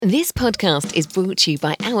This podcast is brought to you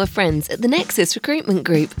by our friends at the Nexus Recruitment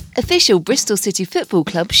Group, official Bristol City Football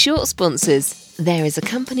Club short sponsors. There is a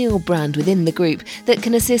company or brand within the group that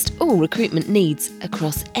can assist all recruitment needs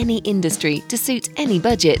across any industry to suit any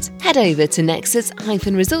budget. Head over to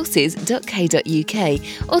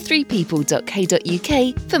nexus-resources.co.uk or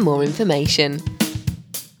 3people.co.uk for more information.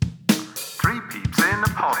 Three Peeps in a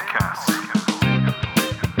Podcast.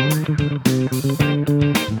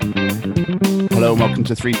 Hello and welcome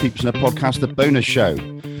to Three Peeps in a Podcast, the bonus show.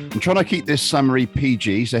 I'm trying to keep this summary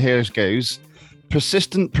PG, so here it goes.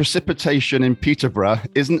 Persistent precipitation in Peterborough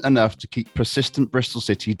isn't enough to keep persistent Bristol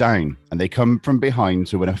City down, and they come from behind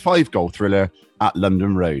to win a 5-goal thriller at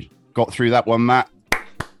London Road. Got through that one, Matt?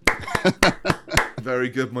 Very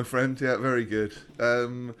good, my friend. Yeah, very good.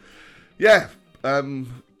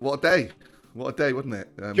 What a day. What a day, wasn't it?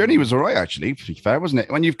 Journey was all right, actually, to be fair, wasn't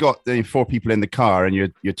it? When you've got 4 people in the car and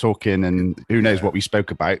you're talking and who knows what we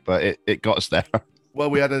spoke about, but it got us there. Well,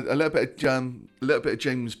 we had a little bit of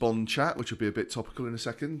James Bond chat, which will be a bit topical in a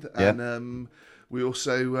second. And we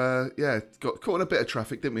also, got caught in a bit of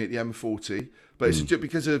traffic, didn't we, at the M40? But it's just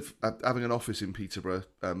because of having an office in Peterborough,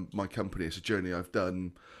 my company, it's a journey I've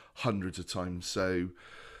done hundreds of times. So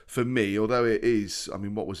for me, although it is, I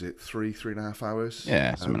mean, what was it, 3.5 hours?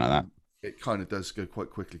 Yeah, something like that. It kind of does go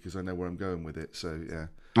quite quickly because I know where I'm going with it. So, yeah.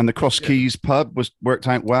 And the Cross Keys pub worked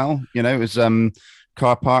out well. You know, it was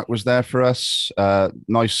car park was there for us.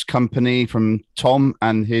 Nice company from Tom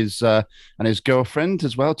and his girlfriend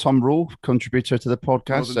as well. Tom Rule, contributor to the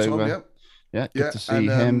podcast. Tom, good to see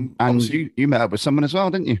him. And you met up with someone as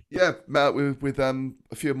well, didn't you? Yeah, met up with a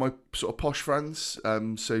few of my sort of posh friends.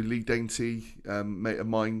 So Lee Dainty, mate of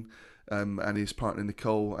mine, and his partner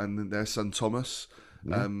Nicole, and their son Thomas.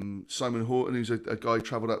 Yeah. Simon Horton, who's a guy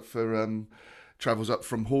travels up from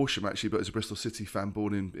Horsham actually, but is a Bristol City fan,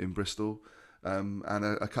 born in Bristol, and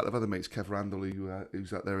a couple of other mates, Kev Randall,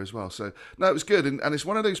 who's out there as well. So no, it was good, and it's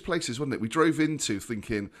one of those places, wasn't it? We drove into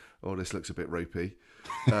thinking, oh, this looks a bit ropey,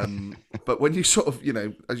 but when you sort of, you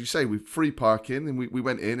know, as you say, with free parking, and we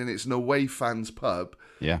went in, and it's an away fans pub.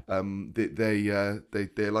 Yeah. They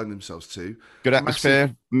align themselves to good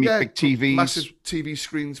atmosphere, big TVs, massive TV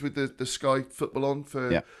screens with the Sky football on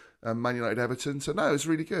for Man United Everton. So no, it was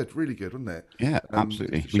really good, wasn't it? Yeah,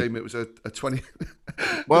 absolutely. Shame it was a 20.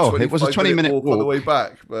 Well, it was a 20-minute walk on the way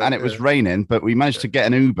back, and it was raining, but we managed to get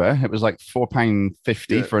an Uber. It was like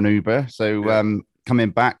 £4.50 for an Uber. So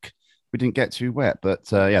coming back, we didn't get too wet, but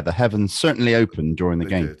the heavens certainly opened during the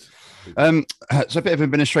game. Did. So a bit of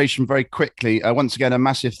administration very quickly. Once again, a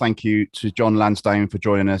massive thank you to John Lansdowne for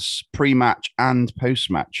joining us pre-match and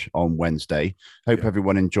post-match on Wednesday. Hope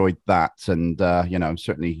everyone enjoyed that, and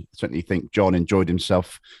certainly think John enjoyed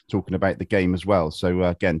himself talking about the game as well. So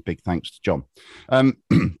again, big thanks to John.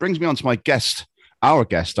 Brings me on to our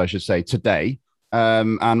guest, I should say, today.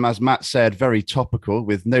 And as Matt said, very topical,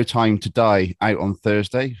 with No Time to Die out on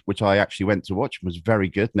Thursday, which I actually went to watch. It was very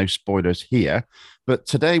good. No spoilers here. But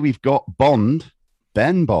today we've got Ben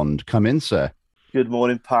Bond. Come in, sir. Good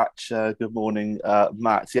morning, Patch. Good morning,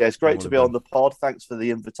 Matt. Yeah, it's great to be on the pod. Thanks for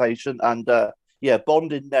the invitation. And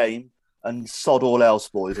Bond in name and sod all else,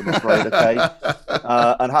 boys, I'm afraid, okay?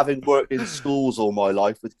 And having worked in schools all my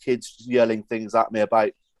life with kids yelling things at me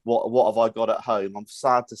about what have I got at home, I'm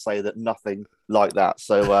sad to say that nothing like that.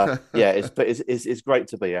 So it's great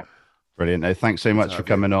to be here. Brilliant. No, thanks so much for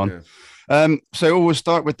coming on. So we'll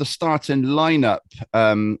start with the starting lineup,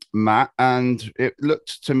 Matt, and it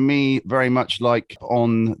looked to me very much like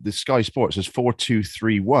on the Sky Sports as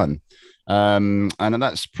 4-2-3-1, and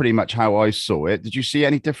that's pretty much how I saw it. Did you see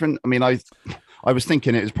any different? I mean, I was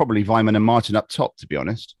thinking it was probably Vyman and Martin up top, to be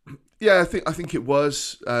honest. Yeah, I think it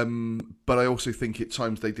was, but I also think at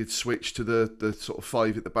times they did switch to the sort of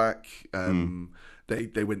 5 at the back.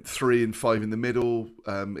 They went 3 and 5 in the middle.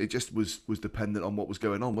 It just was dependent on what was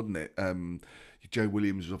going on, wasn't it? Joe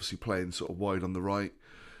Williams was obviously playing sort of wide on the right,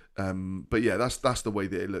 but yeah, that's the way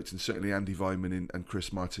that it looked. And certainly Andy Vyman and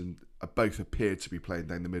Chris Martin both appeared to be playing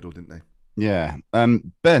down the middle, didn't they? Yeah.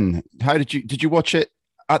 Ben, how did you watch it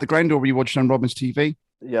at the ground, or were you watching on Robin's TV?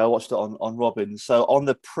 Yeah, I watched it on Robin. So on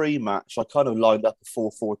the pre-match, I kind of lined up a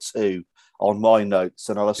 4-4-2 on my notes,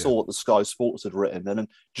 and I saw what the Sky Sports had written. And then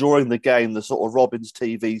during the game, the sort of Robin's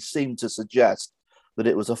TV seemed to suggest that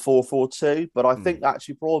it was a 4-4-2. But I think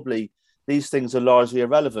actually probably these things are largely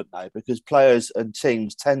irrelevant now, because players and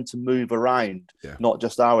teams tend to move around, not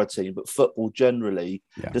just our team, but football generally,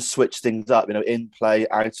 to switch things up, you know, in play,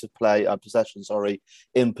 out of play, possession,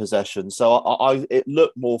 in possession. So it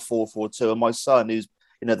looked more 4-4-2. And my son, who's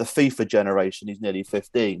the FIFA generation, he's nearly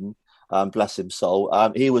 15, bless him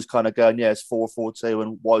soul. He was kind of going, it's 4-4-2,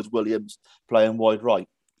 and Wise Williams playing wide right.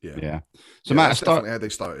 Yeah. So Yeah, Matt, a that's start. definitely how they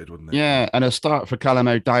started, wasn't it? Yeah, and a start for Callum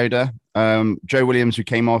O'Dowda. Joe Williams, who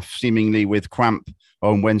came off seemingly with cramp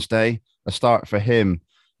on Wednesday, a start for him.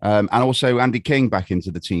 And also Andy King back into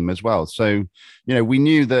the team as well. So, we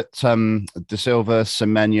knew that De Silva,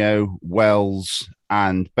 Semenyo, Wells,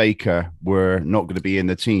 and Baker were not going to be in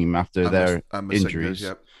the team after their and Masengo, injuries.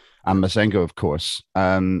 yep. And Masengo, of course.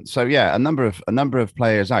 So yeah, a number of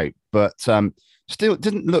players out, but still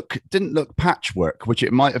didn't look patchwork, which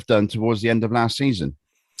it might have done towards the end of last season.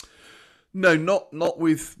 No, not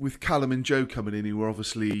with Callum and Joe coming in, who were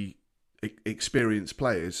obviously experienced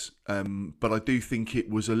players. But I do think it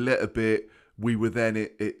was a little bit. We were then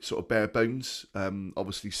at sort of bare bones.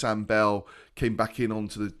 Obviously, Sam Bell came back in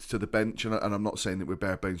onto the bench, and I'm not saying that we're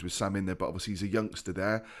bare bones with Sam in there, but obviously he's a youngster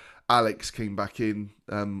there. Alex came back in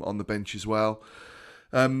on the bench as well.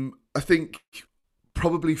 I think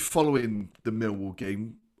probably following the Millwall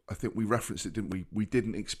game, I think we referenced it, didn't we? We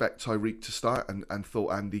didn't expect Tyreek to start and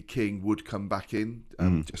thought Andy King would come back in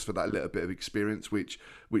just for that little bit of experience, which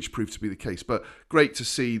proved to be the case. But great to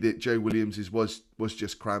see that Joe Williams was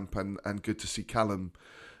just cramp and good to see Callum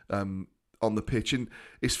on the pitch. And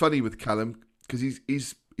it's funny with Callum because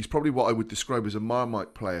he's probably what I would describe as a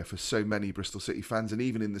Marmite player for so many Bristol City fans. And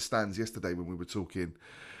even in the stands yesterday when we were talking,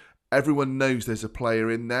 everyone knows there's a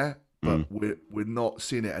player in there, but we're not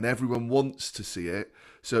seeing it. And everyone wants to see it.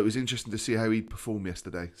 So it was interesting to see how he performed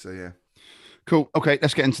yesterday. So, yeah. Cool. Okay,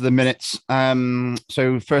 let's get into the minutes.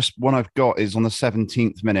 So first one I've got is on the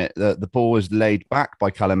 17th minute. The ball is laid back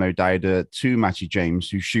by Callum O'Dowda to Matty James,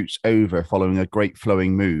 who shoots over following a great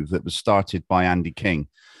flowing move that was started by Andy King.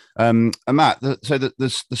 And Matt,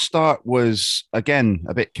 the start was again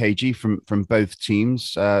a bit cagey from both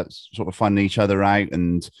teams, sort of finding each other out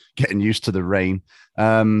and getting used to the rain.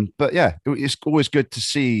 But yeah, it's always good to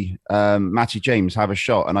see Matty James have a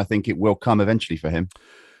shot, and I think it will come eventually for him.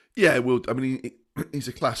 Yeah, it will. I mean, he's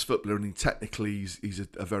a class footballer, and technically he's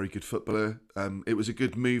a very good footballer. It was a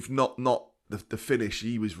good move, not the finish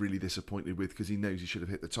he was really disappointed with because he knows he should have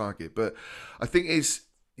hit the target. But I think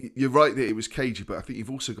you're right that it was cagey, but I think you've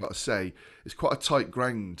also got to say it's quite a tight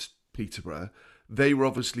ground, Peterborough. They were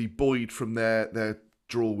obviously buoyed from their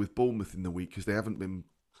draw with Bournemouth in the week because they haven't been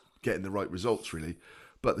getting the right results really.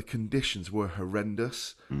 But the conditions were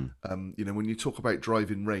horrendous. When you talk about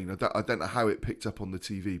driving rain, I don't know how it picked up on the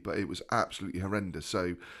TV, but it was absolutely horrendous.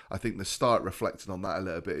 So I think the start reflected on that a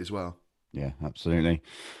little bit as well. Yeah, absolutely.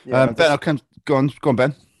 Yeah, Ben, go on,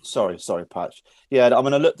 Ben. Sorry, Patch. Yeah, I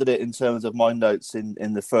mean, I looked at it in terms of my notes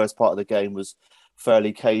in the first part of the game was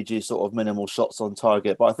fairly cagey, sort of minimal shots on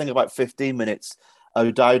target. But I think about 15 minutes,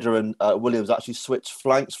 O'Dowda and Williams actually switched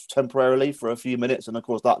flanks temporarily for a few minutes. And of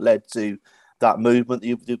course, that led to that movement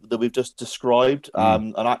that we've just described.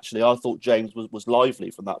 And actually, I thought James was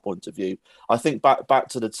lively from that point of view. I think back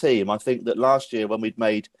to the team, I think that last year when we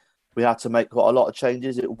had to make quite a lot of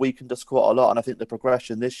changes, it weakened us quite a lot. And I think the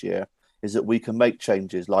progression this year is that we can make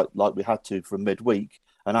changes like we had to from midweek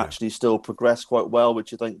and actually still progress quite well,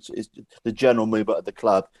 which I think is the general movement of the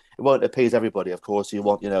club. It won't appease everybody, of course. You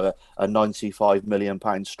want, a £95 million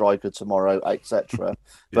striker tomorrow, etc.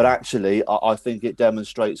 But actually, I think it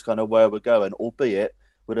demonstrates kind of where we're going, albeit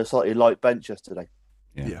with a slightly light bench yesterday.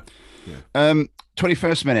 Yeah.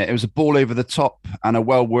 21st minute, it was a ball over the top and a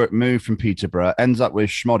well-worked move from Peterborough. Ends up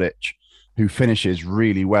with Schmodic, who finishes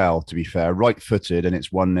really well, to be fair, right-footed, and it's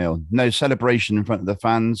 1-0. No celebration in front of the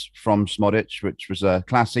fans from Schmodic, which was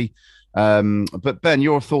classy. But Ben,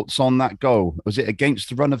 your thoughts on that goal? Was it against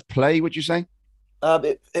the run of play, would you say?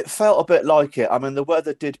 It felt a bit like it. I mean, the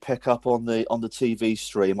weather did pick up on the TV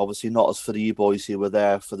stream. Obviously, not as for you boys who were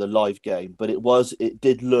there for the live game, but it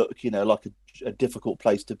did look, like a difficult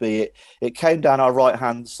place to be. It came down our right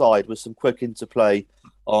hand side with some quick interplay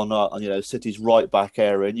on City's right back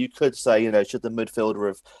area, and you could say, should the midfielder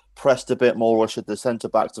have pressed a bit more, or should the centre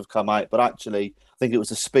backs have come out? But actually, I think it was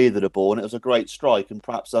the speed of the ball, and it was a great strike, and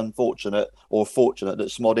perhaps unfortunate or fortunate that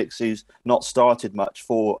Schmodic, who's not started much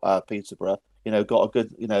for Peterborough, got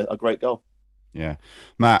a great goal. Yeah,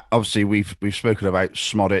 Matt, obviously we've spoken about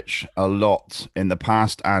Schmodic a lot in the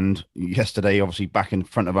past, and yesterday obviously back in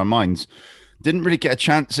front of our minds. Didn't really get a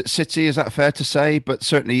chance at City, is that fair to say? But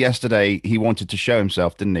certainly yesterday he wanted to show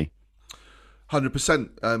himself, didn't he?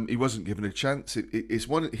 100%. He wasn't given a chance. He's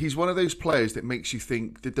one of those players that makes you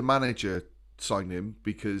think, did the manager sign him?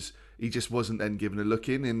 Because he just wasn't then given a look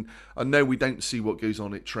in. And I know we don't see what goes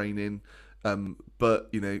on at training, but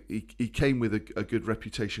he came with a good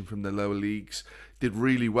reputation from the lower leagues. Did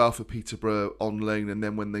really well for Peterborough on loan, and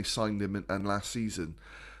then when they signed him and last season.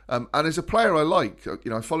 And as a player I like,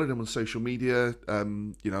 I followed him on social media.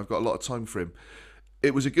 I've got a lot of time for him.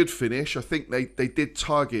 it was a good finish. I think they did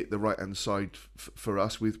target the right-hand side for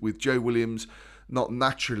us with Joe Williams not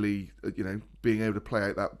naturally, being able to play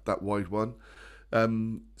out that wide one. But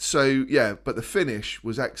the finish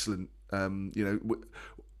was excellent. I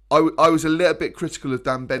was a little bit critical of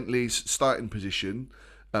Dan Bentley's starting position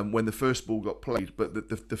when the first ball got played, but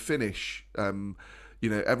the finish,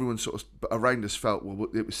 everyone sort of around us felt, well,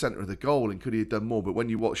 it was centre of the goal and could he have done more? But when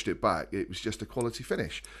you watched it back, it was just a quality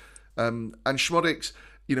finish. And Schmodix,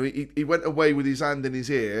 he went away with his hand in his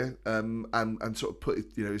ear and sort of put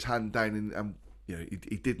his hand down and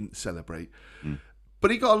he didn't celebrate.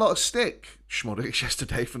 But he got a lot of stick, Schmodix,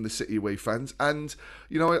 yesterday from the City away fans. And,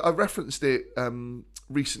 I referenced it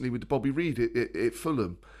recently with Bobby Reid at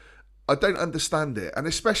Fulham. I don't understand it. And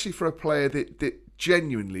especially for a player that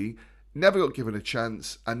genuinely never got given a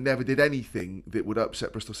chance and never did anything that would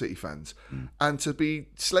upset Bristol City fans. And to be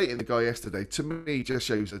slating the guy yesterday, to me, just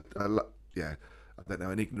shows I don't know,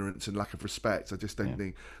 an ignorance and lack of respect. I just don't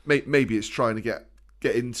think... Maybe it's trying to get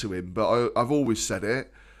into him, but I've always said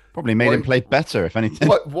it. Probably made him play better, if anything.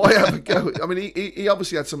 Why have a go? I mean, he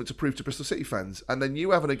obviously had something to prove to Bristol City fans, and then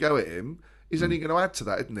you having a go at him is only going to add to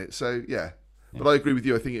that, isn't it? So, yeah. But I agree with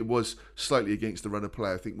you. I think it was slightly against the run of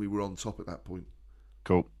play. I think we were on top at that point.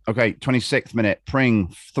 Cool. Okay, 26th minute.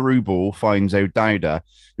 Pring through ball finds O'Dowda,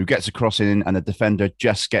 who gets a cross in, and the defender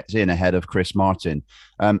just gets in ahead of Chris Martin.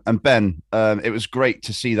 And Ben, it was great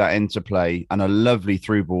to see that interplay and a lovely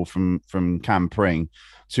through ball from Cam Pring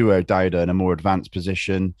to O'Dowda in a more advanced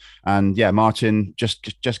position. And Martin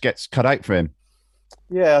just gets cut out for him.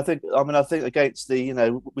 Yeah, I think against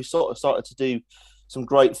we sort of started to do some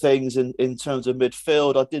great things in terms of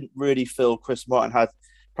midfield. I didn't really feel Chris Martin had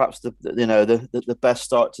perhaps the best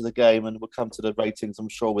start to the game, and we'll come to the ratings, I'm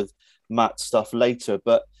sure, with Matt's stuff later.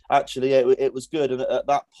 But actually, it was good. And at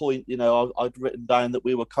that point, I'd written down that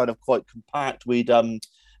we were kind of quite compact. We'd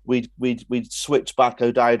switched back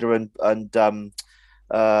O'Dowda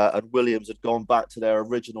and Williams had gone back to their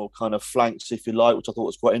original kind of flanks, if you like, which I thought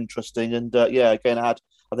was quite interesting. And again, I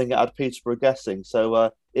think it had Peterborough guessing,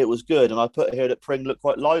 so it was good. And I put here that Pring looked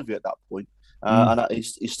quite lively at that point. And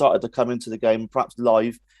he started to come into the game, perhaps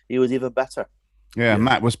live. He was even better. Yeah,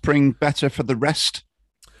 Matt, was Pring better for the rest?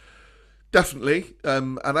 Definitely.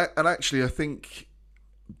 And actually, I think,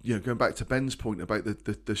 going back to Ben's point about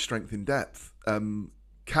the strength in depth,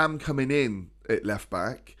 Cam coming in at left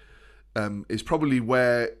back is probably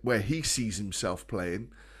where he sees himself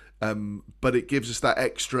playing. But it gives us that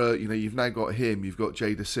extra, you've now got him, you've got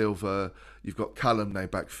Jay Da Silva, you've got Callum now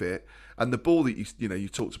back fit. And the ball that you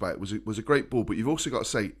talked about was a great ball, but you've also got to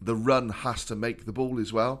say the run has to make the ball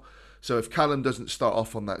as well. So if Callum doesn't start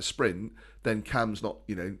off on that sprint, then Cam's not,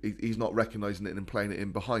 he's not recognising it and playing it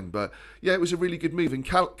in behind. But yeah, it was a really good move. And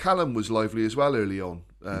Callum was lively as well early on.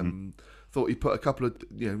 Thought he put a couple of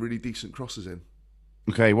really decent crosses in.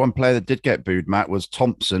 Okay, one player that did get booed, Matt, was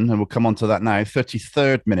Thompson, and we'll come on to that now.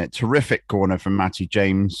 33rd minute, terrific corner from Matty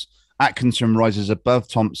James. Atkinson rises above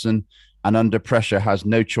Thompson and under pressure has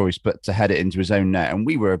no choice but to head it into his own net. And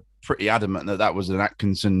we were pretty adamant that was an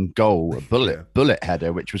Atkinson goal, a bullet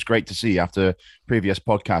header, which was great to see after previous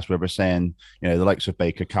podcasts where we're saying, the likes of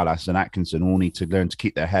Baker, Callas and Atkinson all need to learn to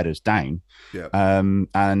keep their headers down. Yeah. And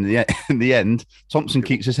in the end, Thompson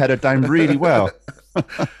keeps his header down really well.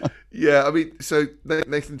 Yeah, I mean, so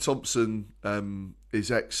Nathan Thompson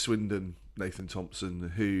is ex-Swindon Nathan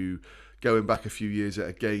Thompson, who, going back a few years at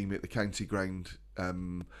a game at the county ground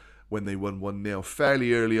when they won 1-0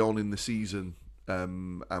 fairly early on in the season,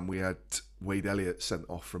 and we had Wade Elliott sent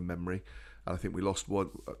off from memory, and I think we lost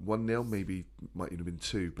 1-0, maybe might even have been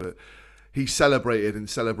 2, but he celebrated in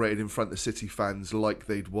front of City fans like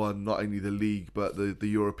they'd won not only the league but the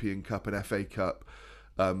European Cup and FA Cup.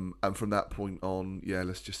 And from that point on,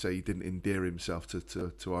 let's just say he didn't endear himself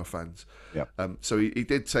to our fans. Yeah. So he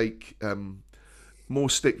did take more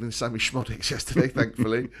stick than Sammy Schmodix yesterday,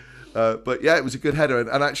 thankfully. But yeah, it was a good header.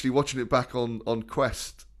 And actually watching it back on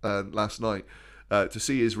Quest last night, to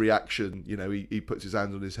see his reaction, he puts his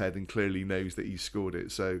hands on his head and clearly knows that he scored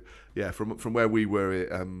it. So yeah, from where we were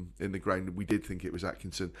in the ground, we did think it was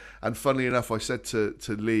Atkinson. And funnily enough, I said to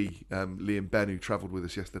Lee and Ben, who travelled with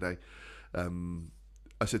us yesterday,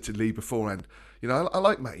 I said to Lee beforehand, I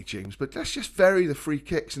like Matty James, but let's just vary the free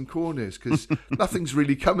kicks and corners because nothing's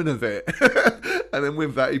really coming of it. And then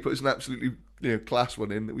with that, he puts an absolutely class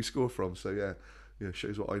one in that we score from. So yeah,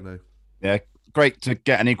 shows what I know. Yeah, great to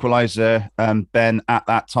get an equaliser, Ben, at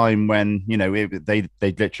that time when they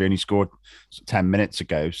literally only scored 10 minutes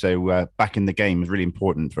ago. So back in the game was really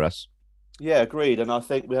important for us. Yeah, agreed. And I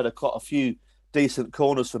think we had quite a few decent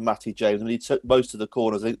corners from Matty James. I mean, he took most of the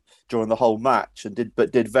corners during the whole match and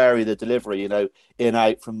did vary the delivery, in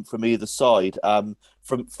out from either side.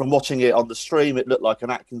 From watching it on the stream, it looked like an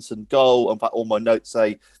Atkinson goal. In fact, all my notes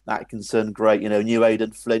say Atkinson, great. New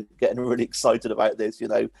Aidan Flint, getting really excited about this.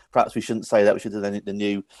 Perhaps we shouldn't say that. We should have done the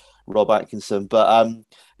new Rob Atkinson. But and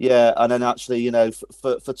then actually,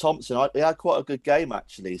 for Thompson, he had quite a good game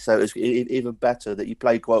actually. So it was even better that he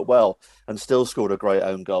played quite well and still scored a great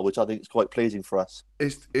own goal, which I think is quite pleasing for us.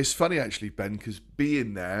 It's funny actually, Ben, because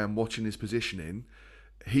being there and watching his positioning,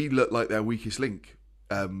 he looked like their weakest link.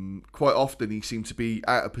 Quite often he seemed to be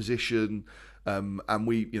out of position, and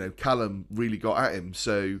Callum really got at him.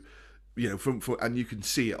 So, from and you can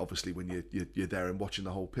see it obviously when you're there and watching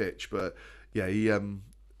the whole pitch. But yeah,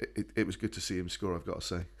 it was good to see him score, I've got to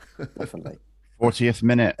say. Definitely. 40th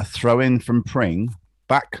minute, a throw in from Pring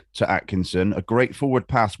back to Atkinson, a great forward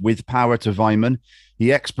pass with power to Vyman.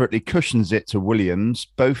 He expertly cushions it to Williams,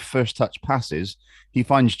 both first touch passes. He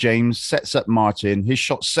finds James, sets up Martin, his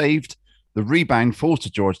shot saved. The rebound falls to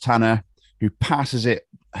George Tanner, who passes it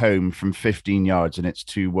home from 15 yards, and it's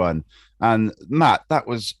 2-1. And Matt, that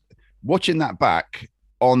was watching that back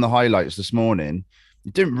on the highlights this morning.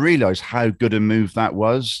 You didn't realise how good a move that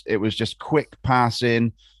was. It was just quick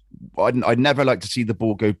passing. I'd never like to see the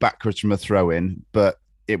ball go backwards from a throw-in, but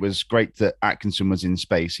it was great that Atkinson was in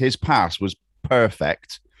space. His pass was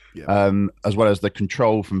perfect, as well as the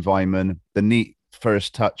control from Vyman, the neat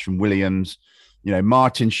first touch from Williams.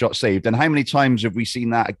 Martin's shot saved. And how many times have we seen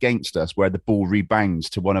that against us where the ball rebounds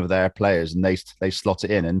to one of their players and they slot it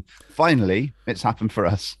in? And finally, it's happened for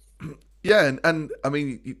us. Yeah, and I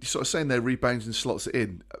mean, you're sort of saying there rebounds and slots it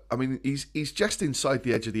in. I mean, he's just inside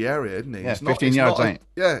the edge of the area, isn't he? Yeah, 15 yards, ain't.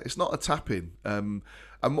 It's not a tap in. And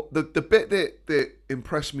the bit that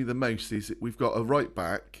impressed me the most is that we've got a right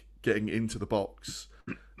back getting into the box,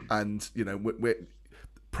 and we're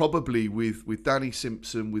probably with Danny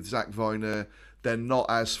Simpson, with Zach Viner, they're not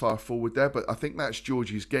as far forward there. But I think that's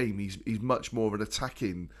Georgie's game. He's much more of an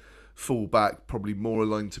attacking full-back, probably more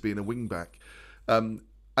aligned to being a wing-back.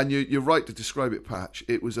 And you're right to describe it, Patch.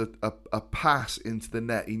 It was a pass into the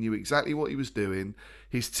net. He knew exactly what he was doing.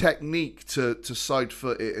 His technique to side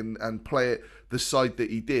foot it and play it the side that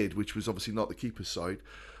he did, which was obviously not the keeper's side,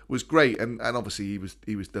 was great. And obviously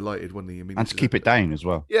he was delighted, wasn't he? I mean, and to keep it down as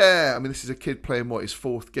well. Yeah, I mean, this is a kid playing his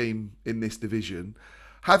fourth game in this division,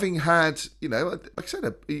 having had like I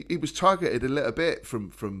said, he was targeted a little bit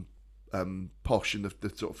from Posh in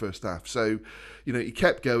the sort of first half. So he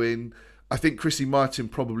kept going. I think Chrissy Martin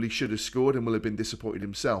probably should have scored and will have been disappointed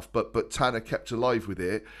himself, but Tanner kept alive with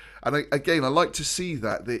it. And I like to see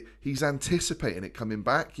that he's anticipating it coming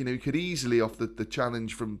back. He could easily, off the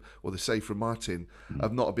challenge the save from Martin,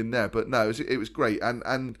 have not have been there. But no, it was great.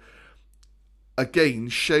 And again,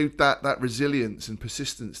 showed that resilience and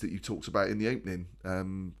persistence that you talked about in the opening.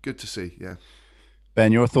 Good to see, yeah.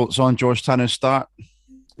 Ben, your thoughts on George Tanner's start?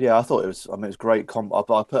 Yeah, I thought it was. I mean, it was great.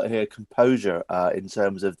 I put here composure in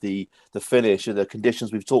terms of the finish and the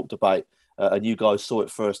conditions we've talked about, and you guys saw it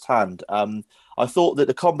firsthand. I thought that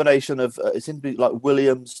the combination of it seemed to be like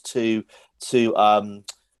Williams to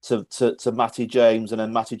Matty James, and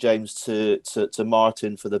then Matty James to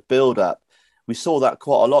Martin for the build up. We saw that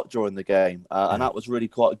quite a lot during the game, and that was really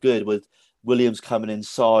quite good with Williams coming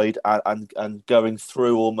inside and going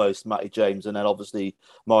through almost Matty James, and then obviously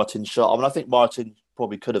Martin shot. I mean, I think Martin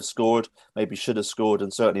probably could have scored, maybe should have scored,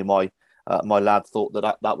 and certainly my lad thought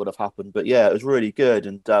that would have happened. But yeah, it was really good,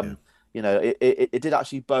 and it did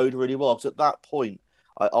actually bode really well, because at that point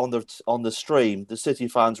on the stream, the City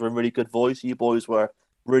fans were in really good voice. You boys were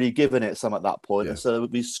really giving it some at that point, and so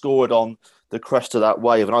we scored on the crest of that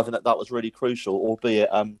wave, and I think that was really crucial, albeit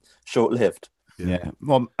short-lived. Yeah.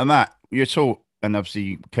 Well, and Matt, you're taught, and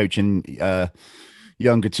obviously coaching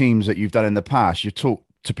younger teams that you've done in the past, you're taught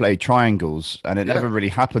to play triangles, and it never really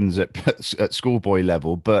happens at schoolboy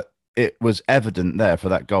level, but it was evident there for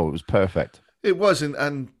that goal. It was perfect. It was,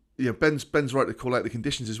 and Ben's right to call out the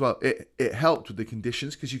conditions as well. It helped with the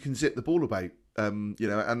conditions because you can zip the ball about, and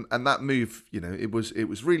that move, it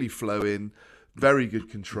was really flowing, very good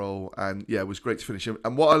control, and it was great to finish.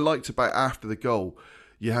 And what I liked about after the goal,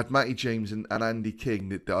 you had Matty James and Andy King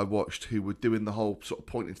that I watched, who were doing the whole sort of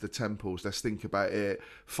pointing to the temples. Let's think about it.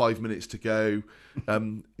 5 minutes to go.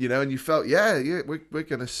 And you felt, we're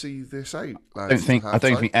going to see this out. I don't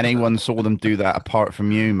think anyone saw them do that apart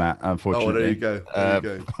from you, Matt. Unfortunately. Oh, there you go.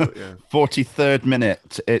 43rd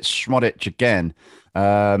minute, it's Schmodic again.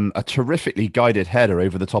 A terrifically guided header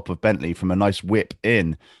over the top of Bentley from a nice whip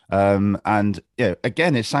in. And yeah,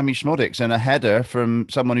 again, it's Sammy Schmodics and a header from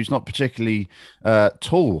someone who's not particularly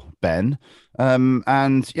tall, Ben.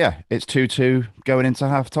 And yeah, it's 2-2 going into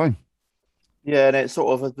half time. Yeah, and it's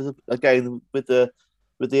sort of again with the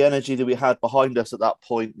energy that we had behind us at that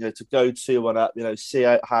point, to go 2-1 up, see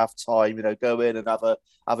out half time, go in and have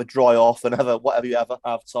a dry off and have a whatever you have at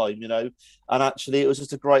half time, And actually, it was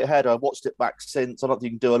just a great header. I watched it back since. I don't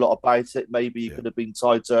think you can do a lot about it. Maybe you could have been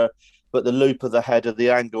tighter, but the loop of the header,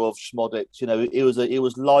 the angle of Schmodics, it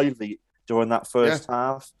was lively during that first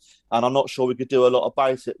half. And I'm not sure we could do a lot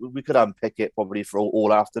about it. We could unpick it probably for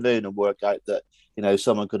all afternoon and work out that,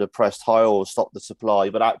 someone could have pressed higher or stopped the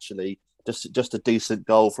supply. But actually, just a decent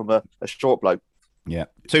goal from a short bloke. Yeah.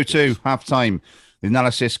 2-2, half time. The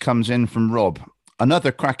analysis comes in from Rob.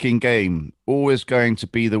 Another cracking game, always going to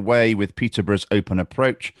be the way with Peterborough's open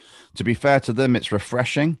approach. To be fair to them, it's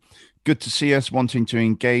refreshing. Good to see us wanting to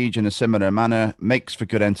engage in a similar manner, makes for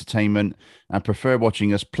good entertainment, and prefer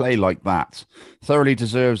watching us play like that. Thoroughly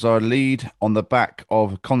deserves our lead on the back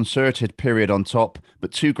of a concerted period on top,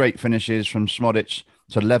 but 2 great finishes from Schmodic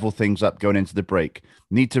to level things up going into the break.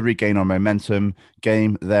 Need to regain our momentum.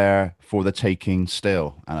 Game there for the taking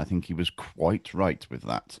still. And I think he was quite right with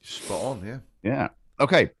that. Spot on, yeah. Yeah.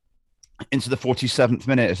 Okay. Into the 47th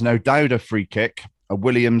minute. It's no doubt a free kick. A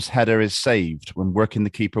Williams header is saved when working the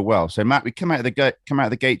keeper well. So Matt, we come out of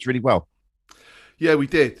the gates really well. Yeah, we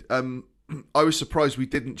did. I was surprised we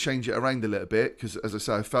didn't change it around a little bit because, as I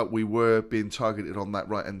say, I felt we were being targeted on that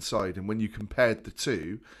right hand side. And when you compared the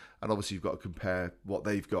two, and obviously you've got to compare what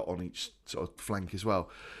they've got on each sort of flank as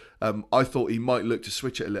well. I thought he might look to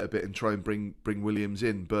switch it a little bit and try and bring Williams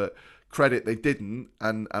in, but credit they didn't.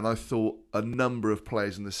 And I thought a number of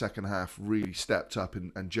players in the second half really stepped up,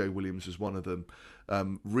 and Joe Williams was one of them.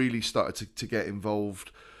 Really started to get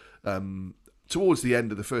involved towards the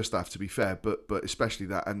end of the first half, to be fair, but especially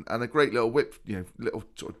that, and a great little whip, little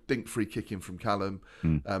sort of dink free kick in from Callum,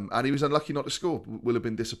 and he was unlucky not to score. Will have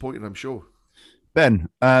been disappointed, I'm sure. Ben,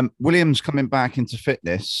 Williams coming back into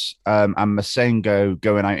fitness and Masengo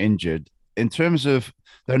going out injured. In terms of,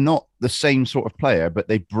 they're not the same sort of player, but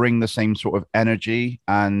they bring the same sort of energy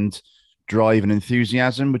and drive and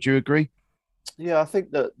enthusiasm. Would you agree? Yeah, I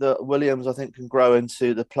think that Williams, can grow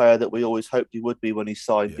into the player that we always hoped he would be when he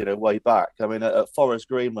signed, way back. I mean, at Forest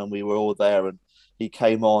Green, when we were all there and he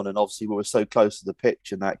came on, and obviously we were so close to the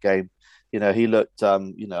pitch in that game, he looked, I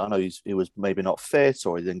know he was maybe not fit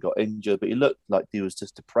or he then got injured, but he looked like he was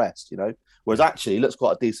just depressed, Whereas actually he looks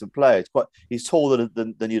quite a decent player. He's taller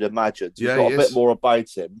than you'd imagine. So he's got a bit more about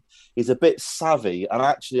him. He's a bit savvy, and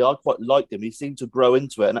actually I quite liked him. He seemed to grow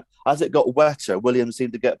into it, and as it got wetter, Williams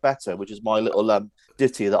seemed to get better, which is my little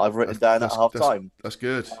ditty that I've written down at half time. That's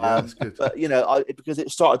good. Yeah, that's good. But because it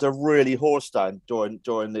started to really horse down during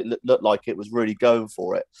it looked like it was really going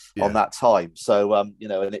for it on that time. So and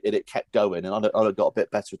it kept going, and I got a bit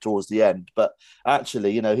better towards the end. But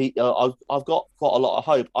actually, I've got quite a lot of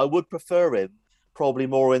hope. I would prefer him probably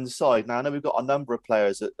more inside. Now I know we've got a number of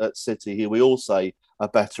players at City who we all say are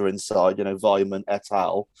better inside, Weimann et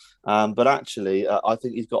al. But actually, I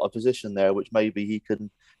think he's got a position there which maybe he can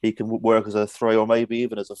work as a 3 or maybe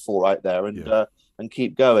even as a 4 out there and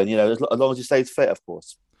keep going. As long as he stays fit, of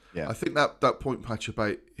course. Yeah, I think that point, Patch,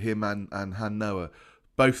 about him and Han Noah,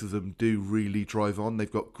 both of them do really drive on. They've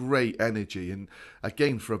got great energy, and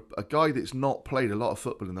again, for a guy that's not played a lot of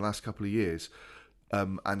football in the last couple of years.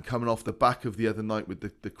 And coming off the back of the other night with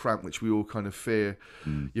the cramp, which we all kind of fear,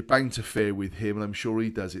 you're bound to fear with him, and I'm sure he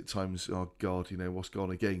does at times. Oh God, what's gone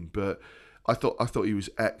again? But I thought he was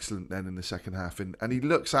excellent then in the second half, and he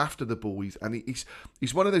looks after the ball.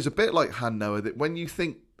 He's one of those, a bit like Han Noah, that when you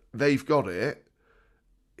think they've got it,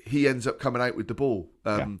 he ends up coming out with the ball,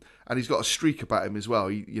 and he's got a streak about him as well.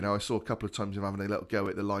 I saw a couple of times him having a little go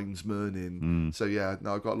at the linesman, so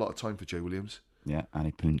I've got a lot of time for Joe Williams. Yeah, and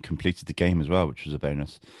he completed the game as well, which was a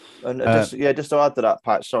bonus. And just to add to that,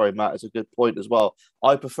 Pat, sorry, Matt, it's a good point as well.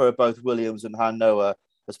 I prefer both Williams and Han Noah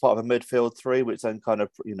as part of a midfield 3, which then kind of,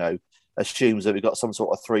 assumes that we've got some sort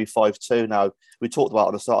of 3-5-2. Now, we talked about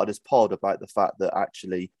on the start of this pod about the fact that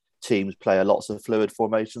actually teams play lots of fluid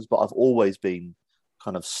formations, but I've always been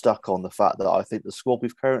kind of stuck on the fact that I think the squad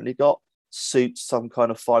we've currently got suits some kind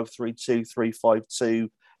of 5-3-2, 3-5-2,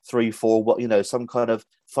 3-4, some kind of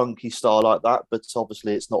funky style like that. But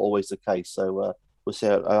obviously, it's not always the case. So we'll see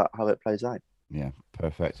how it plays out. Yeah,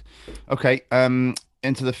 perfect. Okay,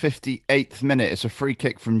 into the 58th minute. It's a free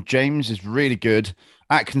kick from James. It's really good.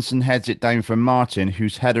 Atkinson heads it down for Martin,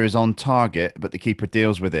 whose header is on target, but the keeper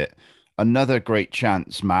deals with it. Another great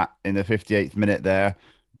chance, Matt, in the 58th minute there.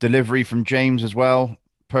 Delivery from James as well.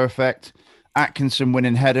 Perfect. Atkinson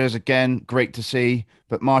winning headers again. Great to see.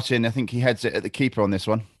 But Martin, I think he heads it at the keeper on this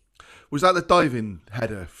one. Was that the diving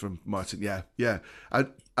header from Martin? Yeah.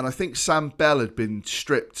 And I think Sam Bell had been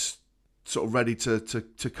stripped, sort of ready to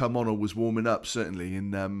come on, or was warming up, certainly.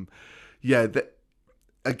 And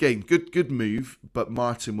again, good move, but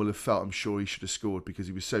Martin will have felt, I'm sure, he should have scored because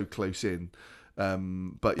he was so close in.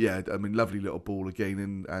 But yeah, I mean, lovely little ball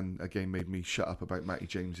again, and again made me shut up about Matty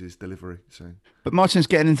James's delivery. So, but Martin's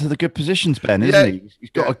getting into the good positions, Ben, isn't he? He's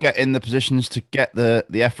got to get in the positions to get the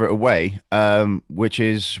effort away, which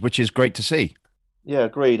is great to see. Yeah,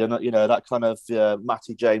 agreed. And that kind of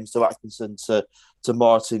Matty James to Atkinson to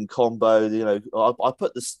Martin combo. I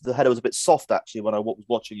put the header was a bit soft actually when I was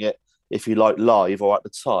watching it, if you like, live or at the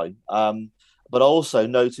time. But I also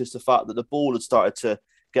noticed the fact that the ball had started to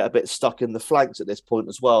get a bit stuck in the flanks at this point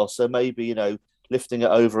as well. So maybe, lifting it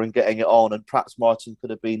over and getting it on, and perhaps Martin could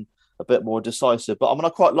have been a bit more decisive. But I mean, I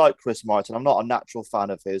quite like Chris Martin. I'm not a natural fan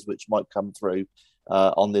of his, which might come through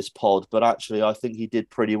on this pod. But actually, I think he did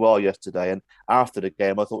pretty well yesterday. And after the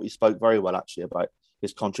game, I thought he spoke very well, actually, about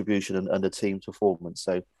his contribution and the team's performance.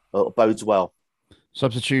 So it bodes well.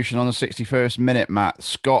 Substitution on the 61st minute, Matt.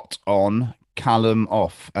 Scott on, Callum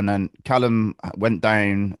off, and then Callum went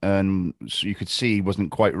down, and so you could see he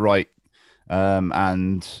wasn't quite right.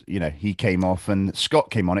 And he came off, and Scott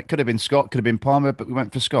came on. It could have been Scott, could have been Palmer, but we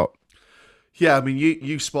went for Scott. Yeah, I mean,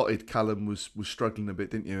 you spotted Callum was struggling a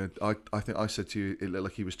bit, didn't you? I think I said to you it looked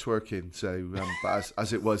like he was twerking. So, but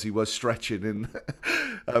as it was, he was stretching,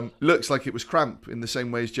 and looks like it was cramp in the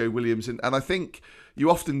same way as Joe Williams. And I think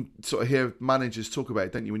you often sort of hear managers talk about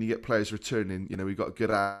it, don't you? When you get players returning, we've got a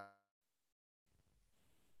good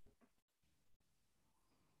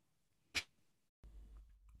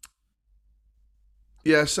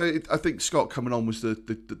Yeah, so I think Scott coming on was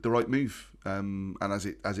the right move, and as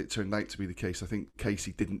it turned out to be the case, I think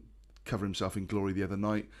Casey didn't cover himself in glory the other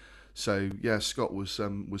night. So yeah, Scott was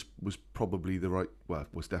probably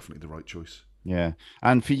was definitely the right choice. Yeah,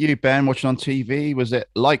 and for you, Ben, watching on TV, was it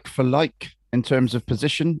like for like in terms of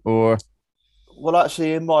position, or? Well,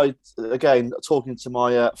 actually, talking to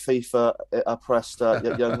my FIFA oppressed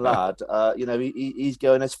young lad, he's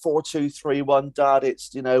going, it's 4-2-3-1, Dad. It's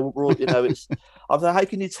it's. I don't know, how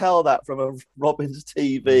can you tell that from a Robins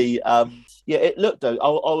TV? It looked. I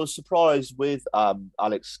was surprised with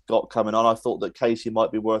Alex Scott coming on. I thought that Casey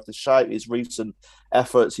might be worth a shout. His recent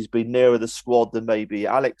efforts, he's been nearer the squad than maybe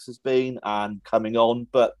Alex has been, and coming on,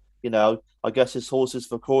 but. I guess it's horses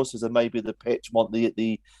for courses, and maybe the pitch want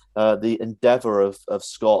the endeavour of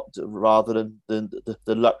Scott rather than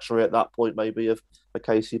the luxury at that point maybe of a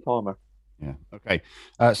Casey Palmer. Yeah. Okay.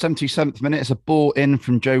 77th minute. It's a ball in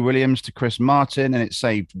from Joe Williams to Chris Martin, and it's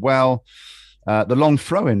saved well. The long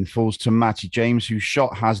throw-in falls to Matty James, whose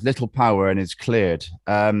shot has little power and is cleared.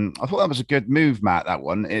 I thought that was a good move, Matt. That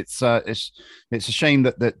one. It's a shame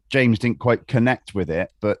that James didn't quite connect with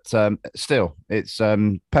it, but still, it's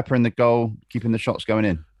pepper in the goal, keeping the shots going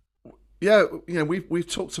in. Yeah, we've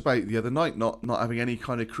talked about the other night not having any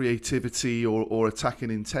kind of creativity or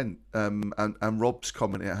attacking intent. And Rob's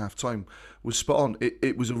comment at half-time was spot on.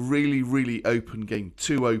 It was a really, really open game,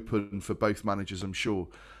 too open for both managers, I'm sure.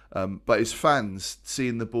 But as fans,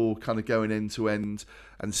 seeing the ball kind of going end to end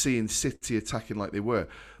and seeing City attacking like they were,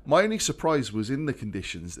 my only surprise was in the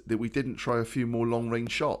conditions that we didn't try a few more long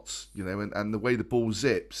range shots, and the way the ball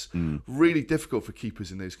zips, really difficult for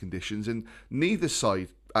keepers in those conditions. And neither side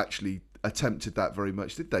actually attempted that very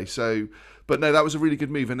much, did they? So, but no, that was a really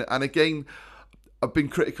good move. And again, I've been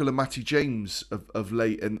critical of Matty James of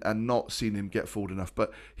late and not seen him get forward enough.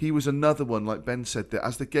 But he was another one, like Ben said, that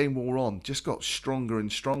as the game wore on, just got stronger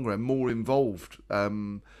and stronger and more involved.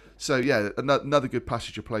 So, yeah, another good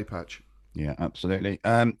passage of play, Patch. Yeah, absolutely.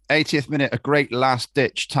 80th minute, a great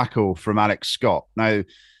last-ditch tackle from Alex Scott. Now,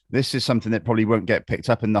 this is something that probably won't get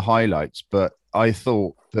picked up in the highlights, but I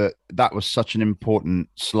thought that was such an important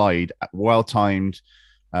slide, well-timed.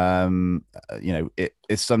 It's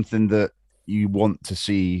something that you want to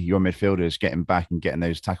see your midfielders getting back and getting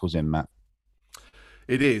those tackles in, Matt.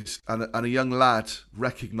 It is, and a young lad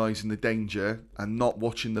recognising the danger and not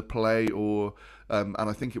watching the play, or and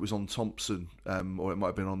I think it was on Thompson, or it might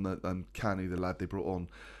have been on the Canny, the lad they brought on,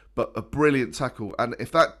 but a brilliant tackle. And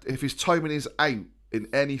if his timing is out in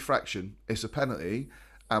any fraction, it's a penalty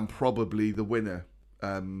and probably the winner.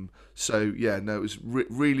 So yeah, no, it was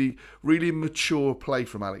really, really mature play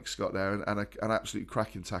from Alex Scott there, and an absolutely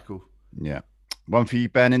cracking tackle. Yeah. One for you,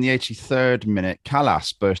 Ben, in the 83rd minute.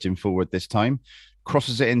 Callas bursting forward this time.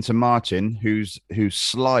 Crosses it into Martin, whose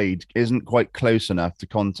slide isn't quite close enough to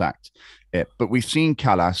contact. it. But we've seen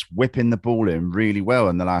Callas whipping the ball in really well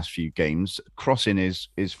in the last few games. Crossing is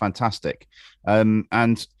fantastic.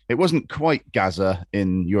 And it wasn't quite Gaza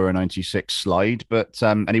in Euro 96 slide, but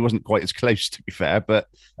and he wasn't quite as close, to be fair. But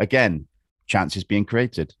again, chances being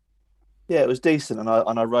created. Yeah, it was decent, and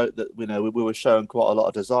I wrote that we were showing quite a lot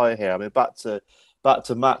of desire here. I mean, back to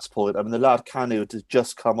Matt's point. I mean, the lad Canu had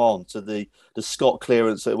just come on to the Scott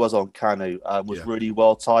clearance that it was on Canu was really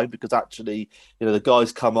well timed, because actually, the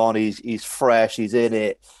guy's come on, he's fresh, he's in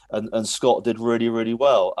it, and Scott did really, really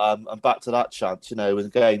well. And back to that chance,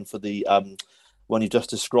 again for the when you just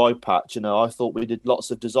described, Patch, I thought we did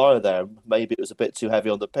lots of desire there. Maybe it was a bit too heavy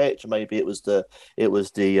on the pitch, maybe it was the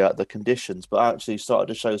conditions, but actually started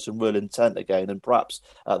to show some real intent again. And perhaps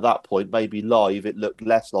at that point, maybe live, it looked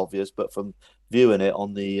less obvious, but from viewing it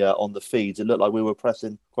on the feeds, it looked like we were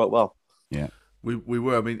pressing quite well. Yeah, we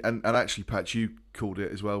were. I mean, and actually, Patch, you called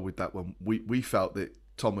it as well with that one. We felt that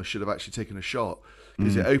Thomas should have actually taken a shot,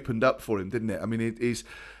 because it opened up for him, didn't it? I mean,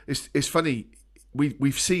 it's funny.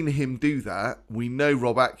 We've seen him do that. We know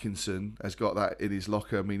Rob Atkinson has got that in his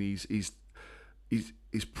locker. I mean, he's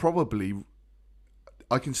probably.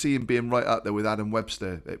 I can see him being right up there with Adam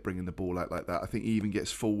Webster at bringing the ball out like that. I think he even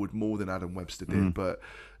gets forward more than Adam Webster did. But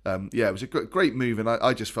it was a great move, and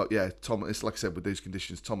I just felt, Thomas. Like I said, with those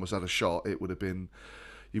conditions, Thomas had a shot. It would have been.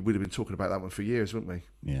 You would have been talking about that one for years, wouldn't we?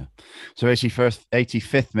 Yeah. So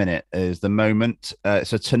 85th minute is the moment.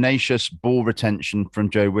 It's a tenacious ball retention from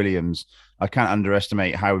Joe Williams. I can't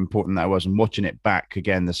underestimate how important that was. And watching it back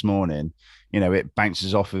again this morning, it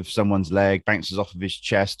bounces off of someone's leg, bounces off of his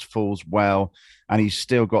chest, falls well, and he's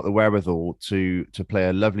still got the wherewithal to play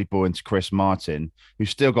a lovely ball into Chris Martin, who's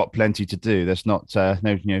still got plenty to do. There's not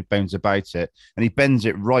no bones about it, and he bends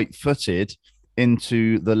it right-footed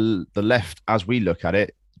into the left as we look at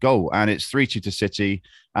it. Goal, and it's 3-2 to City,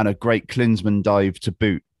 and a great Klinsmann dive to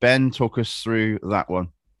boot. Ben, talk us through that one.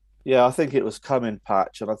 Yeah, I think it was coming,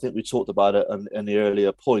 Patch, and I think we talked about it in the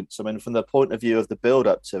earlier points. I mean, from the point of view of the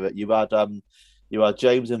build-up to it, you had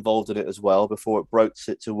James involved in it as well before it broke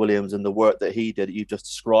to Williams and the work that he did that you just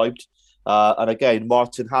described. And again,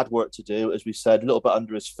 Martin had work to do, as we said, a little bit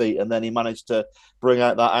under his feet, and then he managed to bring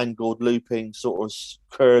out that angled, looping, sort of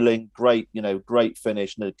curling, great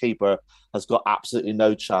finish, and the keeper has got absolutely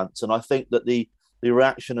no chance. And I think that the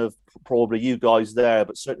reaction of probably you guys there,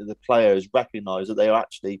 but certainly the players, recognise that they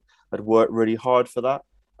actually had worked really hard for that,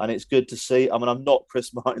 and it's good to see. I mean, I'm not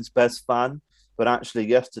Chris Martin's best fan, but actually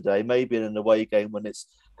yesterday, maybe in an away game when it's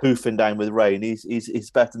hoofing down with rain,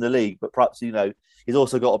 he's better in the league. But perhaps he's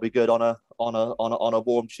also got to be good on a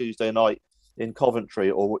warm Tuesday night in Coventry,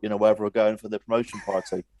 or wherever we're going for the promotion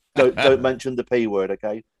party. Don't mention the P word,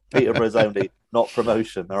 okay? Peterborough's only, not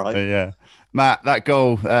promotion. All right. Yeah, Matt, that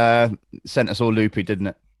goal sent us all loopy, didn't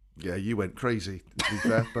it? Yeah, you went crazy, to be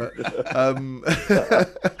fair. But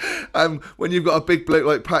when you've got a big bloke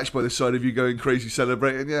like Patch by the side of you going crazy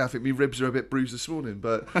celebrating, I think my ribs are a bit bruised this morning.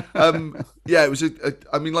 But it was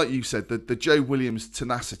I mean, like you said, the Joe Williams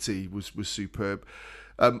tenacity was superb.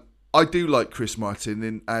 I do like Chris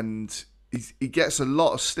Martin, and he gets a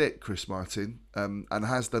lot of stick, Chris Martin, and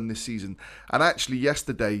has done this season. And actually,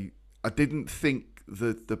 yesterday, I didn't think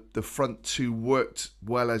the front two worked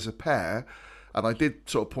well as a pair. And I did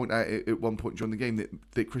sort of point out at one point during the game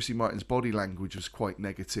that Chrissy Martin's body language was quite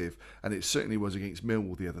negative, and it certainly was against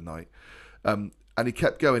Millwall the other night. And he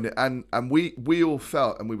kept going, and we all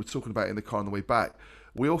felt, and we were talking about it in the car on the way back,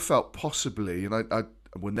 we all felt possibly, and I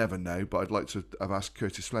will never know, but I'd like to have asked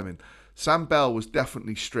Curtis Fleming, Sam Bell was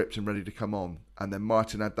definitely stripped and ready to come on, and then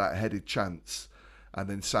Martin had that headed chance, and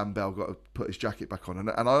then Sam Bell got to put his jacket back on. And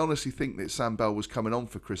I honestly think that Sam Bell was coming on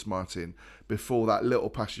for Chris Martin before that little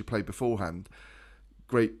passage played beforehand.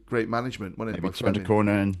 Great management, wasn't it? Maybe turned a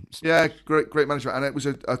corner and great management, and it was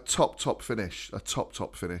a top finish,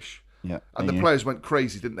 top finish. Yeah, and the players went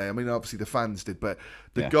crazy, didn't they? I mean, obviously the fans did, but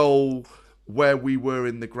the goal where we were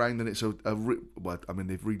in the ground, and it's they've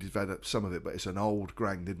redeveloped some of it, but it's an old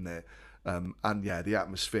ground, isn't it? And the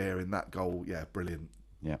atmosphere in that goal, brilliant.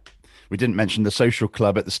 Yeah. We didn't mention the social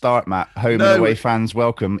club at the start, Matt. Home and away fans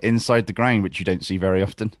welcome inside the ground, which you don't see very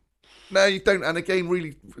often. No, you don't. And again,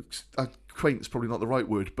 really, quaint's probably not the right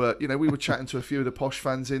word, but we were chatting to a few of the posh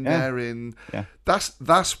fans in there.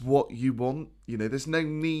 That's what you want. There's no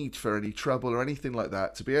need for any trouble or anything like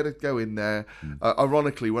that. To be able to go in there.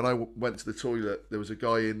 Ironically, when I went to the toilet, there was a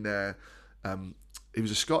guy in there. he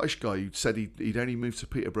was a Scottish guy who said he'd only moved to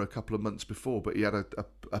Peterborough a couple of months before, but he had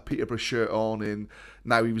a Peterborough shirt on, and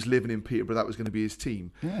now he was living in Peterborough. That was going to be his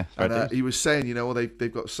team. Yeah, and he was saying, well,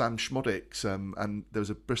 they've got Sam Schmodix, and there was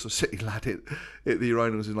a Bristol City lad at the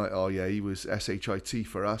urinals, and like, oh yeah, he was SHIT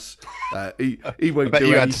for us. He won't I bet do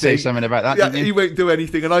you anything. had to say something about that, Yeah, didn't you? he won't do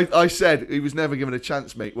anything. And I said he was never given a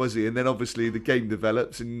chance, mate, was he? And then obviously the game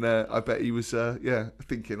develops, and I bet he was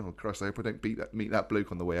thinking, oh Christ, I hope I don't meet that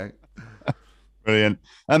bloke on the way out. Brilliant.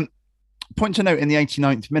 Point to note, in the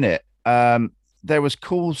 89th minute, there was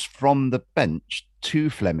calls from the bench to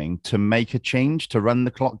Fleming to make a change, to run the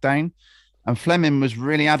clock down, and Fleming was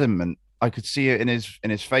really adamant. I could see it in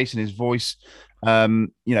his face and his voice.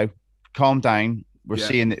 Calm down.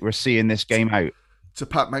 We're seeing this game out. To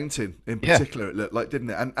Pat Mountain in particular, it looked like, didn't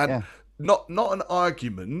it? And not an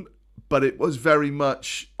argument, but it was very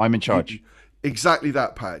much, I'm in charge. Exactly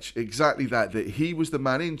that, Patch. Exactly that he was the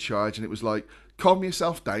man in charge, and it was like, calm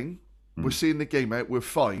yourself down. We're seeing the game out. We're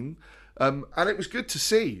fine. And it was good to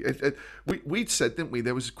see. We'd said, didn't we?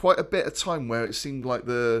 There was quite a bit of time where it seemed like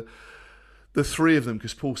the three of them,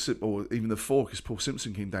 or even the four, because Paul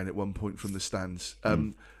Simpson came down at one point from the stands.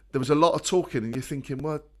 There was a lot of talking, and you're thinking,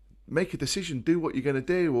 well, make a decision, do what you're going to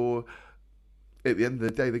do, or at the end of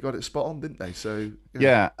the day, they got it spot on, didn't they? So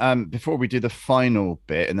before we do the final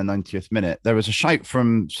bit in the 90th minute, there was a shout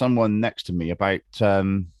from someone next to me about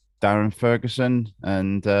Darren Ferguson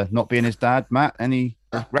and not being his dad. Matt, any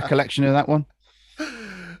recollection of that one?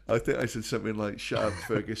 I think I said something like, shut up,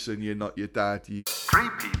 Ferguson, you're not your dad. Three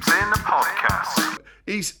Peeps in the podcast.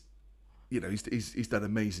 He's done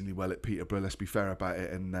amazingly well at Peterborough, let's be fair about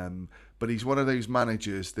it. And but he's one of those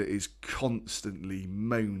managers that is constantly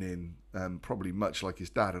moaning, probably much like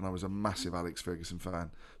his dad. And I was a massive Alex Ferguson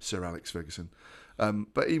fan, Sir Alex Ferguson.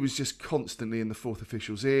 But he was just constantly in the fourth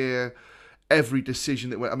official's ear. Every decision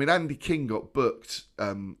that went... I mean, Andy King got booked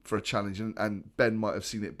for a challenge, and Ben might have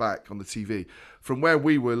seen it back on the TV. From where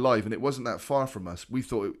we were live, and it wasn't that far from us, we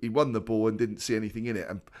thought he won the ball and didn't see anything in it,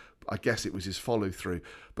 and I guess it was his follow-through.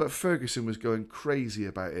 But Ferguson was going crazy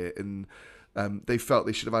about it, and they felt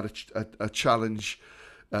they should have had a challenge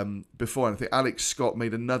before. And I think Alex Scott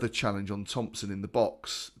made another challenge on Thompson in the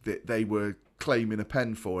box that they were claiming a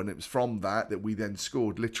pen for, and it was from that we then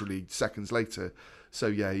scored literally seconds later. So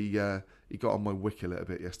yeah, he got on my wick a little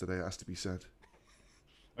bit yesterday, it has to be said.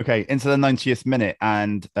 Okay, into the 90th minute,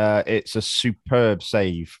 and it's a superb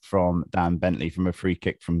save from Dan Bentley from a free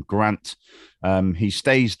kick from Grant. He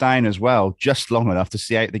stays down as well, just long enough to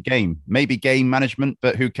see out the game. Maybe game management,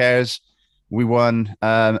 but who cares? We won.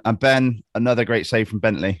 And Ben, another great save from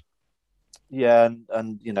Bentley. Yeah,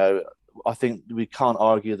 and I think we can't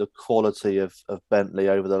argue the quality of Bentley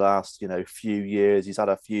over the last, few years. He's had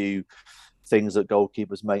a few things that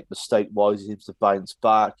goalkeepers make mistake-wise. He seems to bounce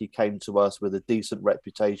back. He came to us with a decent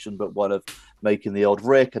reputation, but one of making the odd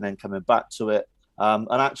rick and then coming back to it. And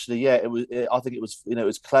actually, I think it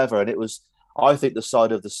was clever, and it was. I think the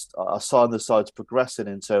side of the side's progressing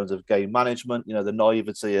in terms of game management. The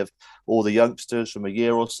naivety of all the youngsters from a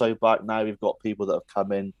year or so back. Now we've got people that have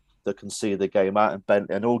come in that can see the game out, and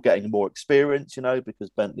Bentley, and all getting more experience,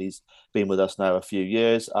 because Bentley's been with us now a few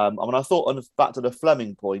years. I thought, back to the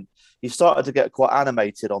Fleming point, he started to get quite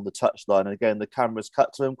animated on the touchline, and again, the cameras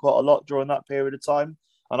cut to him quite a lot during that period of time,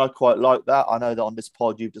 and I quite like that. I know that on this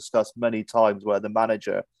pod you've discussed many times where the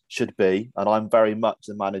manager should be, and I'm very much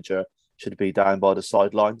the manager should be down by the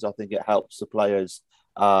sidelines. I think it helps the players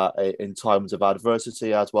in times of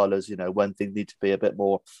adversity, as well as when things need to be a bit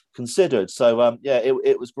more considered. So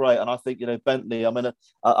it was great, and I think Bentley.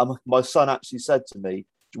 My son actually said to me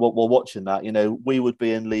while watching that, we would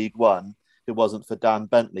be in League One if it wasn't for Dan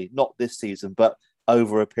Bentley, not this season, but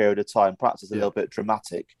over a period of time. Perhaps it's a little bit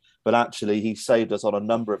dramatic, but actually he saved us on a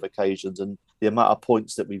number of occasions, and the amount of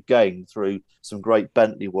points that we've gained through some great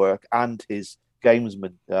Bentley work and his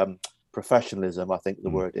gamesman professionalism, I think the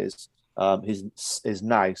word is. His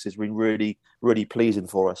nice has been really, really pleasing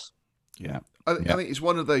for us. Yeah. I think it's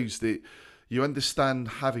one of those that you understand,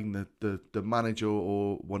 having the manager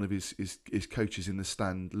or one of his coaches in the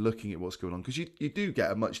stand looking at what's going on, because you do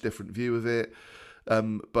get a much different view of it.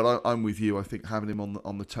 But I'm with you. I think having him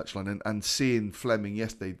on the touchline and seeing Fleming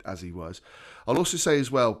yesterday as he was. I'll also say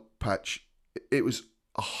as well, Patch, it was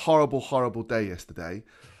a horrible, horrible day yesterday.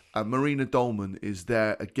 And Marina Dolman is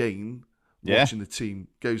there again, watching the team,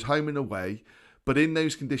 goes home and away, but in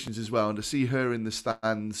those conditions as well, and to see her in the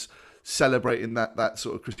stands celebrating that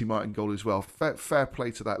sort of Christy Martin goal as well, fair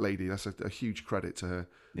play to that lady. That's a huge credit to her.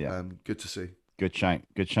 Good to see. Good shout.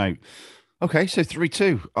 Okay, so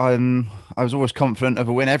 3-2. I was always confident of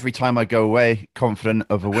a win. Every time I go away, confident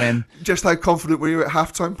of a win. Just how confident were you at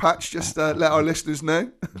halftime, Patch? Just let our listeners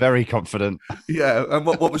know. Very confident. Yeah, and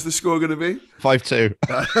what was the score going to be? 5-2.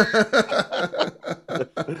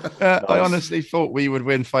 I honestly thought we would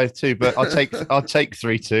win 5-2, but I'll take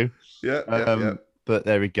 3-2. Yeah. But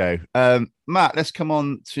there we go. Matt, let's come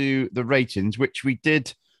on to the ratings, which we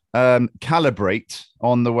did calibrate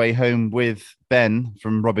on the way home with Ben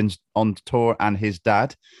from Robin's on tour and his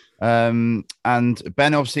dad. And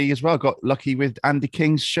Ben obviously as well got lucky with Andy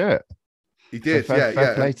King's shirt. He did, so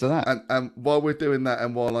fair play to that. And while we're doing that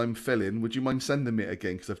and while I'm filling, would you mind sending me it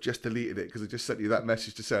again? Because I've just deleted it because I just sent you that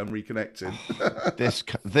message to say I'm reconnecting.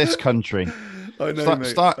 This country. I know,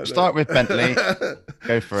 start with Bentley.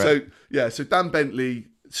 Go for it. So Dan Bentley,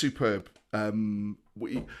 superb.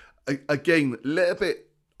 Again,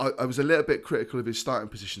 I was a little bit critical of his starting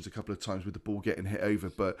positions a couple of times with the ball getting hit over,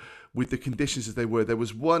 but with the conditions as they were, there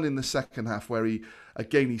was one in the second half where he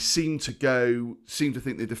seemed to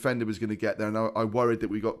think the defender was going to get there, and I worried that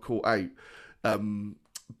we got caught out.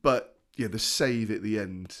 But yeah, the save at the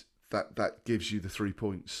end that gives you the 3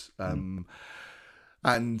 points, and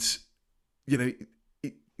you know.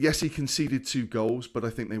 Yes, he conceded 2 goals, but I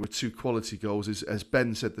think they were 2 quality goals. As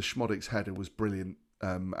Ben said, the Schmodic's header was brilliant.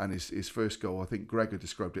 And his first goal, I think Gregor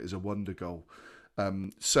described it as a wonder goal.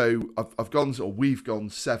 So we've gone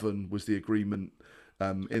 7 was the agreement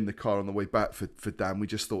in the car on the way back for Dan. We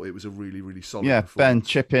just thought it was a really, really solid performance. Ben,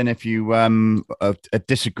 chip in if you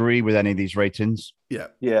disagree with any of these ratings. Yeah.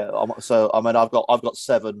 So I mean, I've got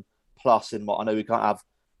 7+ in my. I know we can't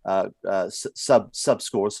have sub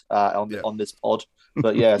scores on this pod,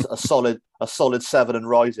 but yeah, a solid 7 and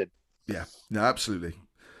rising. Yeah, no, absolutely.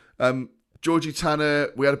 Georgie Tanner,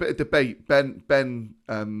 we had a bit of debate. Ben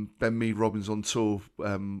Mead, Robbins on tour,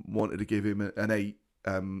 wanted to give him an 8.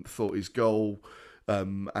 Thought his goal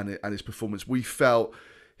and his performance. We felt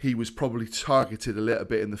he was probably targeted a little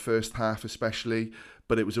bit in the first half, especially,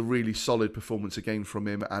 but it was a really solid performance again from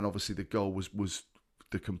him. And obviously the goal was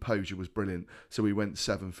the composure was brilliant. So we went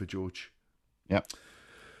 7 for George. Yep.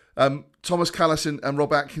 Thomas Callis and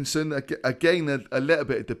Rob Atkinson, again a little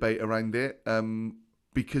bit of debate around it.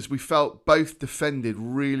 Because we felt both defended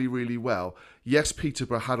really, really well. Yes,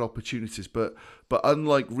 Peterborough had opportunities, but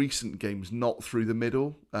unlike recent games, not through the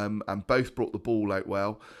middle, and both brought the ball out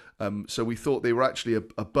well. So we thought they were actually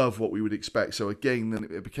above what we would expect. So again, then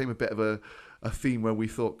it became a bit of a theme where we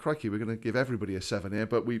thought, crikey, we're going to give everybody a 7 here.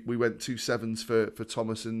 But we went 2 7s for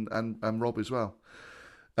Thomas and Rob as well.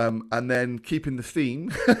 And then keeping the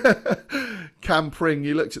theme, Cam Pring,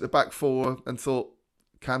 you looked at the back 4 and thought,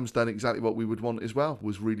 Cam's done exactly what we would want as well.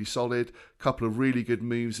 Was really solid. Couple of really good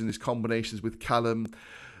moves in his combinations with Callum.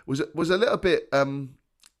 Was a little bit a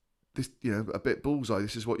bit bullseye.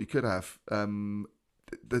 This is what you could have.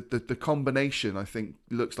 The combination I think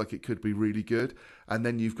looks like it could be really good. And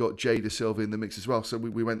then you've got Jay De Silva in the mix as well. So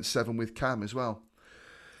we went 7 with Cam as well.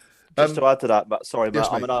 Just to add to that, but sorry,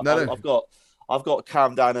 yes, Matt. I mean, I've got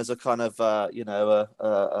Cam down as a kind of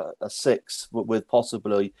a 6 with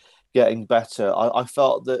possibly getting better. I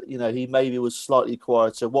felt that he maybe was slightly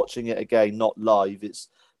quieter. Watching it again, not live, it's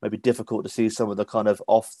maybe difficult to see some of the kind of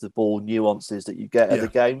off the ball nuances that you get at the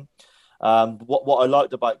game. What I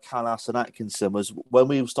liked about Callas and Atkinson was when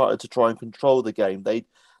we started to try and control the game, they'd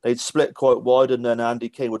split quite wide, and then Andy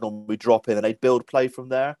King would normally drop in and they'd build play from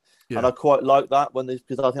there. Yeah. And I quite like that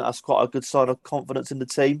because I think that's quite a good sign of confidence in the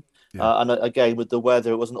team. Yeah. And again, with the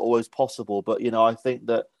weather, it wasn't always possible. But I think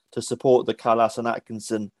that to support the Callas and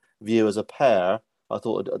Atkinson view as a pair, I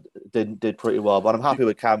thought it did pretty well. But I'm happy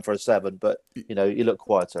with Cam for a 7. But he looked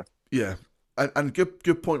quieter. Yeah, and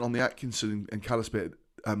good point on the Atkinson and Callas bit.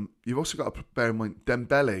 You've also got to bear in mind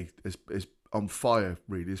Dembele is on fire.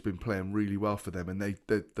 Really, has been playing really well for them, and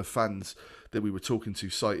the fans that we were talking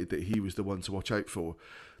to cited that he was the one to watch out for.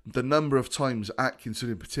 The number of times Atkinson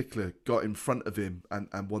in particular got in front of him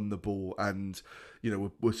and won the ball, and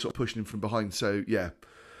we're sort of pushing him from behind. So yeah.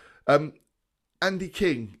 Andy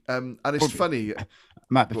King, and it's funny.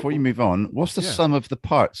 Matt, before you move on, what's the sum of the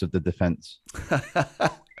parts of the defence?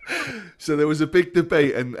 So there was a big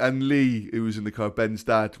debate, and Lee, who was in the car, Ben's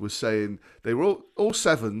dad, was saying they were all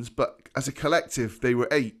 7s, but as a collective, they were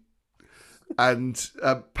 8. And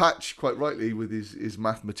Patch, quite rightly, with his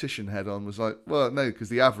mathematician head on, was like, well, no, because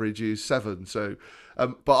the average is 7. So,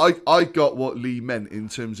 but I got what Lee meant in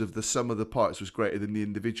terms of the sum of the parts was greater than the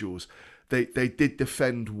individuals. They did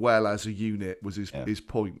defend well as a unit, was his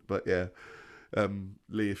point. But yeah,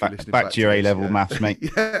 Lee, if you're listening back to your A-level maths, mate.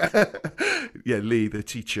 Yeah, Lee, the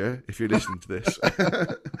teacher, if you're listening to this.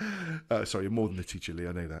 Sorry, you're more than the teacher, Lee,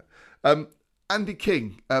 I know that. Andy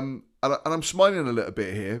King, and I'm smiling a little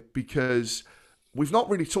bit here because we've not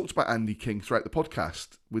really talked about Andy King throughout the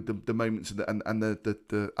podcast with the moments and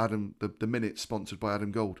the minutes sponsored by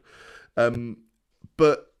Adam Gold.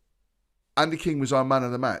 But Andy King was our man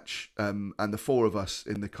of the match, and the four of us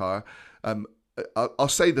in the car. I'll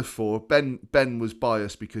say the four. Ben was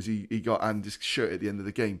biased because he got Andy's shirt at the end of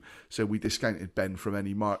the game, so we discounted Ben from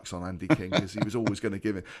any marks on Andy King because he was always going to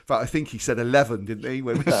give it. In fact, I think he said 11, didn't he,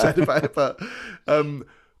 when we said about it?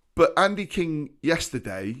 But Andy King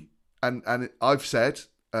yesterday, and I've said,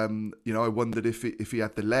 I wondered if he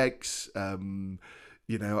had the legs. I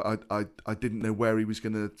didn't know where he was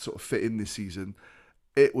going to sort of fit in this season.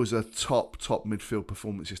 It was a top midfield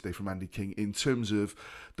performance yesterday from Andy King in terms of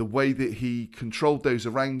the way that he controlled those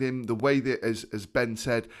around him, the way that, as Ben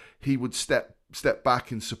said, he would step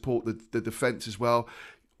back and support the defence as well,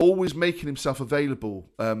 always making himself available.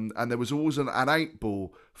 And there was always an out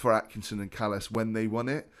ball for Atkinson and Callas when they won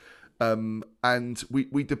it. And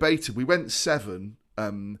we debated. We went 7.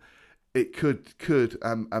 It could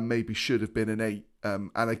and maybe should have been an 8.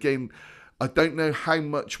 And again, I don't know how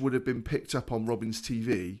much would have been picked up on Robin's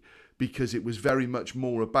TV because it was very much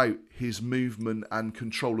more about his movement and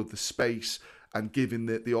control of the space and giving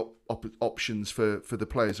the options for the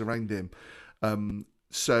players around him.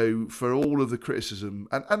 So for all of the criticism,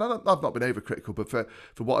 and I've not been overcritical, but for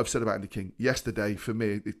what I've said about Andy King, yesterday for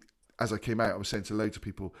me, as I came out, I was saying to loads of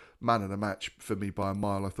people, man of the match for me by a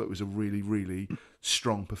mile. I thought it was a really, really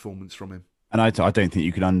strong performance from him. And I don't think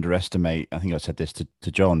you can underestimate, I think I said this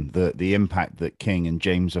to John, the impact that King and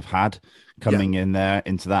James have had coming in there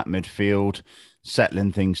into that midfield,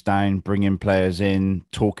 settling things down, bringing players in,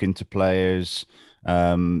 talking to players.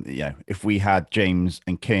 If we had James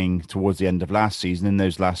and King towards the end of last season, in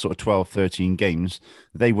those last sort of 12, 13 games,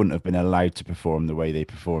 they wouldn't have been allowed to perform the way they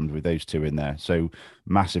performed with those two in there. So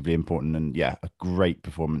massively important, and a great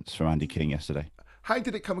performance from Andy King yesterday. How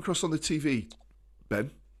did it come across on the TV,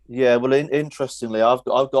 Ben? Yeah, well, interestingly, I've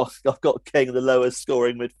got King, the lowest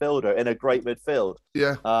scoring midfielder in a great midfield.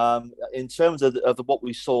 Yeah. In terms of what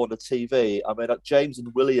we saw on the TV, I mean, James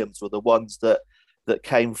and Williams were the ones that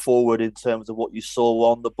came forward in terms of what you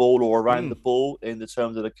saw on the ball or around the ball in the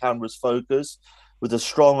terms of the camera's focus. With a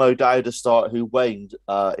strong O'Dowda start who waned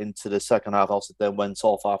into the second half, also then went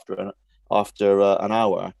off after an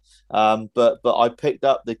hour. But I picked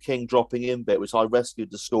up the King dropping in bit, which I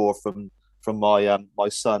rescued the score from my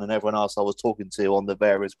son and everyone else I was talking to on the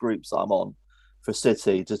various groups that I'm on for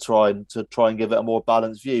City to try and give it a more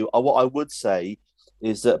balanced view. What I would say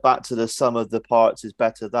is that back to the sum of the parts is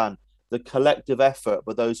better than the collective effort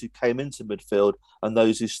for those who came into midfield and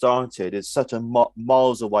those who started is such a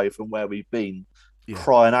miles away from where we've been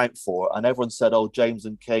crying out for. And everyone said, oh, James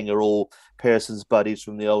and King are all Pearson's buddies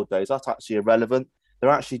from the old days. That's actually irrelevant. They're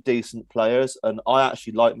actually decent players. And I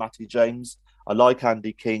actually like Matty James. I like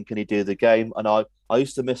Andy King. Can he do the game? And I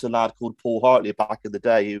used to miss a lad called Paul Hartley back in the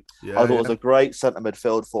day who I thought was a great centre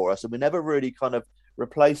midfield for us. And we never really kind of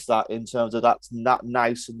replaced that in terms of that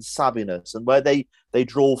nous and savviness and where they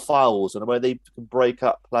draw fouls and where they can break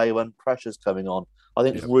up play when pressure's coming on. I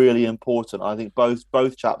think it's really important. I think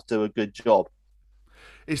both chaps do a good job.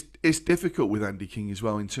 It's difficult with Andy King as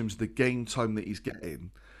well in terms of the game time that he's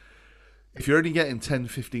getting. If you're only getting 10,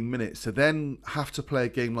 15 minutes to then have to play a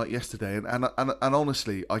game like yesterday, and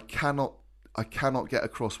honestly, I cannot get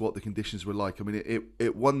across what the conditions were like. I mean,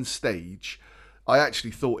 at one stage, I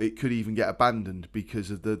actually thought it could even get abandoned because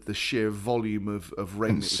of the sheer volume of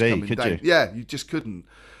rain that was coming down. You? Yeah, you just couldn't.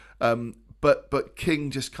 But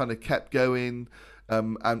King just kind of kept going,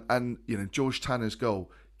 and George Tanner's goal.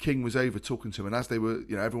 King was over talking to him, and as they were,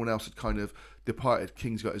 everyone else had kind of departed.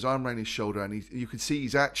 King's got his arm around his shoulder, and you could see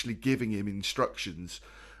he's actually giving him instructions.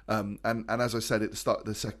 And as I said at the start of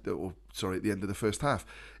at the end of the first half,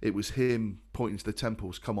 it was him pointing to the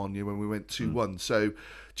temples. Come on, when we went 2-1. So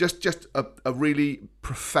just a really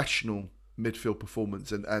professional midfield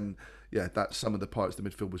performance, and that some of the parts of the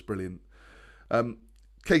midfield was brilliant.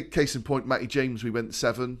 Case in point, Matty James, we went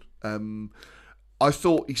 7. I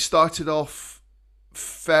thought he started off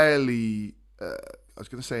fairly, I was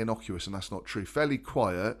going to say innocuous, and that's not true, fairly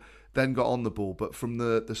quiet, then got on the ball, but from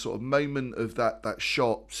the sort of moment of that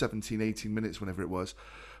shot, 17, 18 minutes, whenever it was,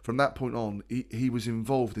 from that point on, he was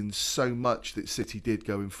involved in so much that City did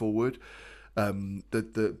going forward,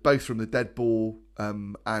 both from the dead ball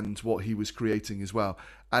and what he was creating as well,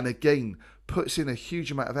 and again, puts in a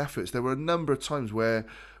huge amount of efforts. There were a number of times where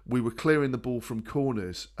we were clearing the ball from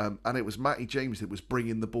corners, and it was Matty James that was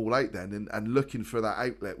bringing the ball out then and looking for that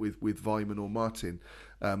outlet with Weimann or Martin.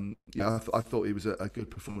 I thought it was a good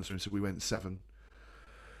performance from him, so we went 7.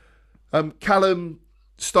 Callum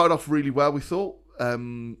started off really well, we thought.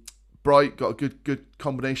 Bright got a good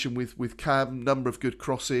combination with Cam, number of good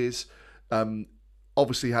crosses.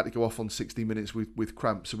 Obviously had to go off on 60 minutes with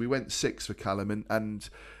cramp, so we went 6 for Callum, and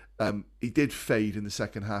he did fade in the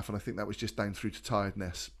second half, and I think that was just down through to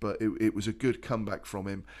tiredness. But it was a good comeback from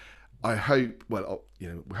him. I hope, we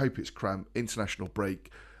hope it's cramp, international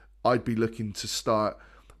break. I'd be looking to start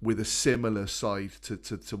with a similar side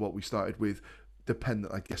to what we started with,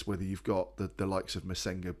 dependent, I guess, whether you've got the likes of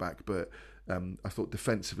Masengo back. But I thought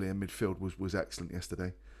defensively and midfield was excellent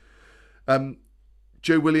yesterday.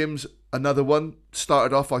 Joe Williams, another one,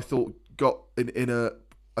 started off, I thought, got in a...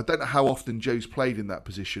 I don't know how often Joe's played in that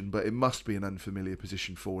position, but it must be an unfamiliar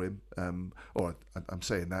position for him. Or I'm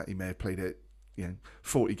saying that, he may have played it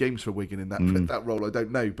 40 games for Wigan in that role, I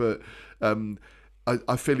don't know. But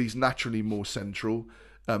I feel he's naturally more central.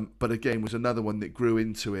 But again, was another one that grew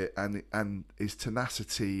into it, and his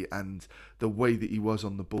tenacity and the way that he was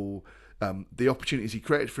on the ball, the opportunities he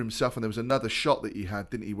created for himself, and there was another shot that he had,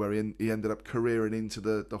 didn't he, where he ended up careering into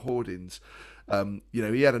the Hoardings.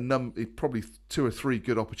 He had probably 2 or 3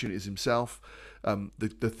 good opportunities himself.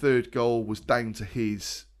 The third goal was down to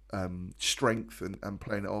his strength and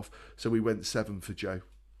playing it off. So we went 7 for Joe.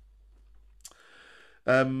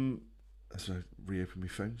 As I reopen my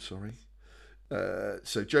phone, sorry.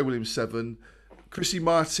 So Joe Williams 7, Chrissy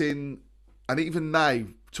Martin, and even now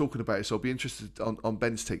talking about it, so I'll be interested on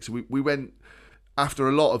Ben's take. So we went, after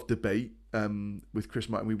a lot of debate with Chris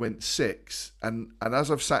Martin, we went 6, and as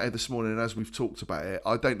I've sat here this morning and as we've talked about it,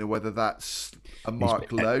 I don't know whether that's a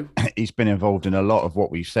mark low. He's been involved in a lot of what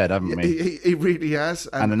we've said, haven't we? He really has,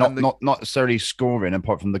 and not necessarily scoring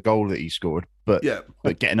apart from the goal that he scored, but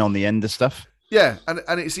getting on the end of stuff. Yeah,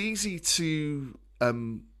 and it's easy to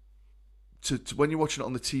when you're watching it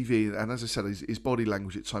on the TV, and as I said, his body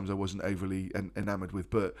language at times I wasn't overly enamoured with,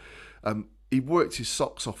 but he worked his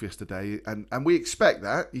socks off yesterday, and we expect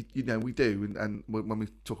that, we do, and when we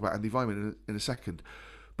talk about Andy Weimann in a second,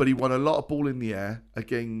 but he won a lot of ball in the air.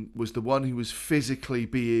 Again, was the one who was physically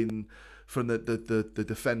being from the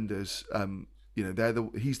defenders.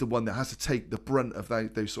 He's the one that has to take the brunt of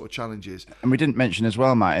those sort of challenges. And we didn't mention as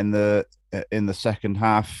well, Matt, in the second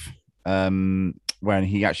half, when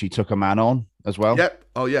he actually took a man on as well. Yep.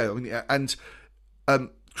 Oh yeah. I mean, and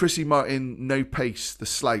Chrissy Martin, no pace, the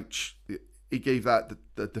slouch. He gave that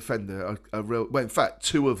the defender a real. Well, in fact,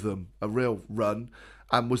 2 of them a real run,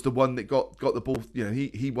 and was the one that got the ball.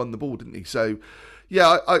 He won the ball, didn't he? So,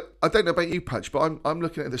 yeah, I don't know about you, Patch, but I'm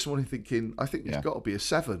looking at it this morning thinking I think it's got to be a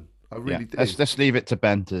 7. I really do. Let's leave it to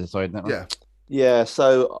Ben to decide that. Yeah. Yeah.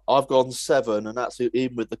 So I've gone 7, and that's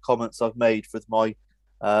even with the comments I've made with my.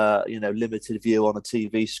 Limited view on a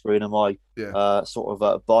TV screen and my sort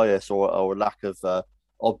of bias or lack of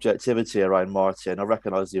objectivity around Martin. I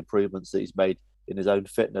recognise the improvements that he's made in his own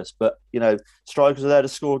fitness, but strikers are there to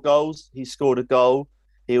score goals. He scored a goal.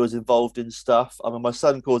 He was involved in stuff. I mean, my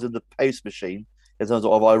son calls him the pace machine in terms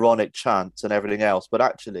of ironic chants and everything else, but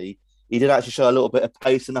actually he did actually show a little bit of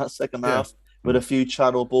pace in that second half with a few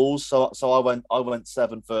channel balls. So I went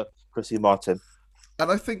 7 for Chrissy Martin.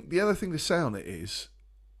 And I think the other thing to say on it is,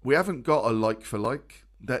 we haven't got a like for like.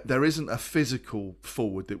 There isn't a physical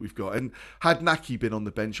forward that we've got. And had Naki been on the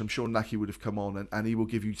bench, I'm sure Naki would have come on and he will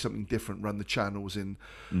give you something different, run the channels in.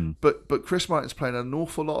 But Chris Martin's playing an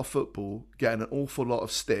awful lot of football, getting an awful lot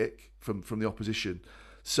of stick from the opposition.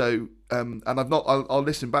 So, and I'll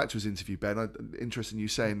listen back to his interview, Ben. I'm interested in you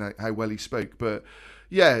saying how well he spoke. But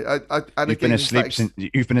yeah, you've been asleep since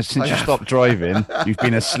you stopped driving. You've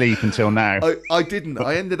been asleep until now. I didn't.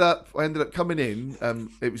 I ended up coming in.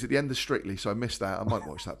 It was at the end of Strictly, so I missed that. I might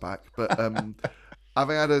watch that back. But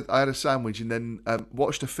I had a sandwich and then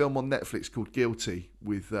watched a film on Netflix called Guilty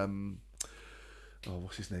with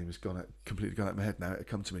what's his name? Has completely gone out of my head now. It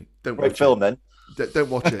come to me. Don't Great watch film it. then. Don't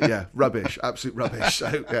watch it. Yeah, rubbish, absolute rubbish.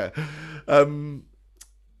 So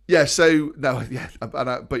yeah. So no, yeah.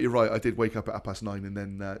 But you're right. I did wake up at 9:30 and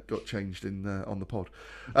then got changed on the pod.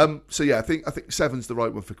 So yeah, I think 7's the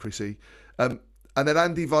right one for Chrissy. And then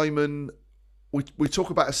Andy Weimann. We talk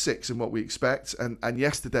about a 6 and what we expect. And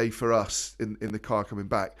yesterday for us in the car coming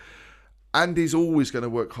back, Andy's always going to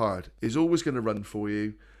work hard. He's always going to run for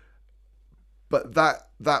you. But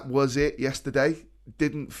that was it yesterday.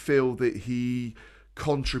 Didn't feel that he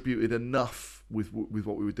contributed enough with what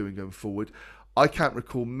we were doing going forward. I can't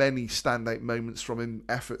recall many standout moments from him,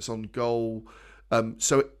 efforts on goal.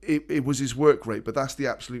 So it was his work rate, but that's the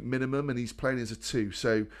absolute minimum, and he's playing as a 2.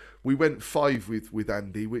 So we went 5 with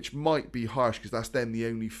Andy, which might be harsh because that's then the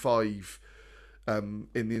only 5 in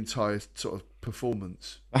the entire sort of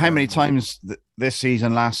performance. How many times this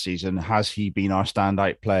season, last season, has he been our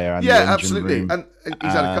standout player? And Yeah, the engine absolutely. room? And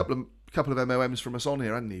he's had a couple of MOMs from us on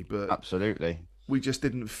here, hasn't he? But absolutely. we just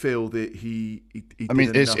didn't feel that he I mean,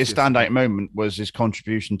 did his enough standout yesterday. moment was his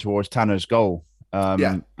contribution towards Tanner's goal.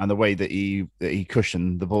 And the way that he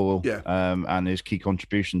cushioned the ball, and his key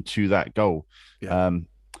contribution to that goal. Yeah.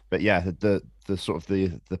 But yeah, the sort of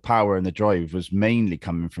the power and the drive was mainly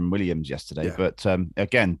coming from Williams yesterday. Yeah. But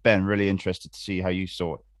again, Ben, really interested to see how you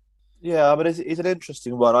saw it. Yeah, I mean, it's an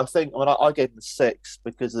interesting one. I gave him a 6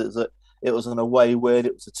 because it was an away win.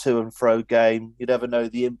 It was a to and fro game. You never know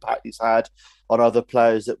the impact he's had on other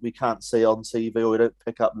players that we can't see on TV or we don't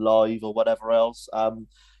pick up live or whatever else.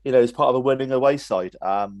 He's part of a winning away side.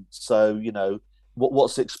 So,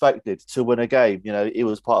 what's expected to win a game? He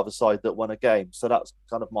was part of a side that won a game. So that's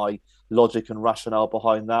kind of my logic and rationale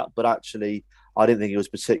behind that. But actually, I didn't think it was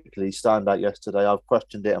particularly standout yesterday. I've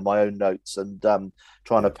questioned it in my own notes and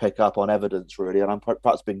trying to pick up on evidence, really. And I'm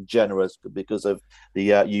perhaps being generous because of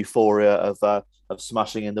the euphoria of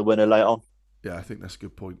smashing in the winner late on. Yeah, I think that's a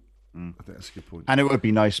good point. I think that's a good point. And it would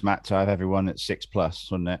be nice, Matt, to have everyone at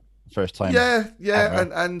 6+, wouldn't it? First time. Yeah,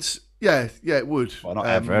 ever. and it would. Well, not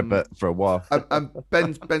ever, but for a while. And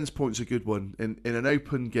Ben's point's a good one. In an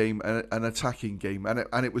open game, an attacking game,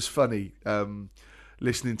 and it was funny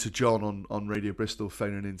listening to John on Radio Bristol,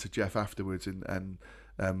 phoning in to Jeff afterwards, and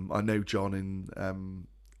I know John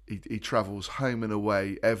he travels home and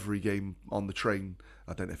away every game on the train.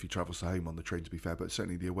 I don't know if he travels to home on the train, to be fair, but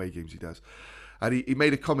certainly the away games he does. And he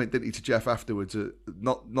made a comment, didn't he, to Jeff afterwards,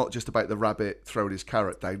 not just about the rabbit throwing his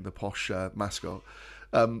carrot down, the posh mascot,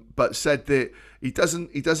 but said that he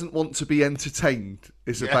doesn't want to be entertained.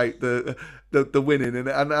 It's about the winning, and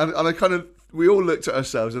I kind of, we all looked at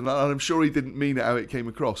ourselves, and I'm sure he didn't mean it how it came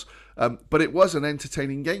across, but it was an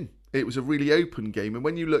entertaining game. It was a really open game, and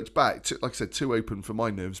when you looked back, like I said, too open for my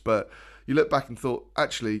nerves, but you look back and thought,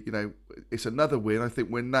 actually, it's another win. I think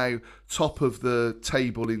we're now top of the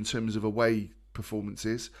table in terms of away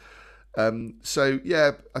performances. So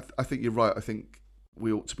yeah, I think you're right. I think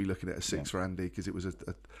we ought to be looking at a 6 for Andy because it was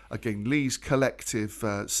again Lee's collective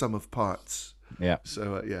sum of parts. Yeah.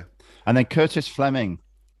 So yeah. And then Curtis Fleming.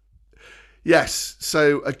 Yes.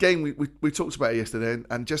 So again, we talked about it yesterday,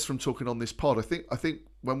 and just from talking on this pod, I think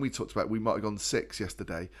when we talked about it, we might have gone 6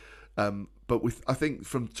 yesterday, but I think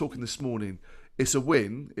from talking this morning, it's a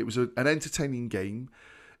win. It was an entertaining game.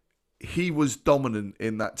 He was dominant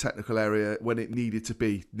in that technical area when it needed to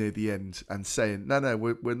be near the end, and saying, no,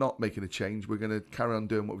 we're not making a change. We're going to carry on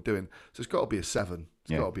doing what we're doing. So it's got to be a 7.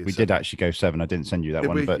 It's got to be a 7. Did actually go 7. I didn't send you that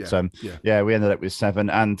one, but we ended up with 7.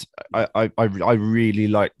 And I really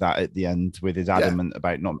liked that at the end with his adamant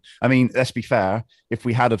about not. I mean, let's be fair. If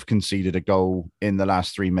we had have conceded a goal in the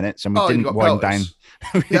last 3 minutes and we didn't wind down,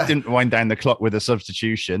 didn't wind down the clock with a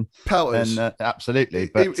substitution, pelters. Then absolutely.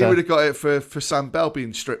 But he would have got it for Sam Bell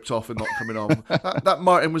being stripped off and not coming on. that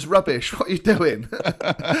Martin was rubbish. What are you doing?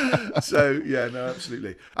 So yeah, no,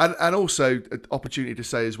 absolutely. And also an opportunity to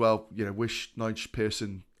say as well, wish Nigel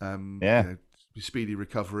Pearson speedy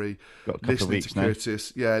recovery. Got a couple of weeks to now.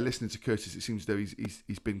 Curtis. Yeah, listening to Curtis, it seems though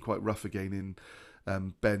he's been quite rough again in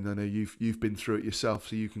Ben. I know you've been through it yourself,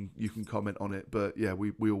 so you can comment on it. But yeah,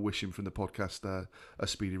 we all wish him from the podcast a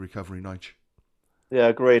speedy recovery, Nigel. Yeah,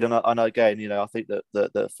 agreed. And again, I think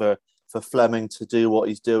that for Fleming to do what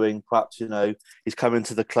he's doing, perhaps he's come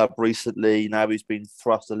into the club recently. Now he's been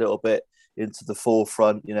thrust a little bit into the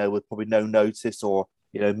forefront. With probably no notice or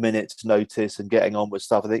minutes notice and getting on with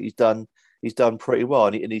stuff. I think he's done pretty well,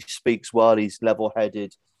 and he speaks well. He's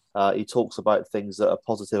level-headed. He talks about things that are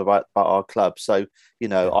positive about our club. So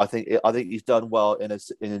I think he's done well in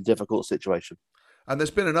a difficult situation. And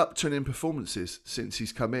there's been an upturn in performances since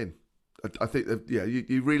he's come in. I think that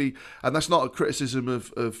you really, and that's not a criticism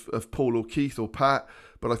of Paul or Keith or Pat,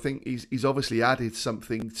 but I think he's obviously added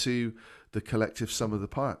something to the collective sum of the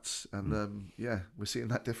parts, and we're seeing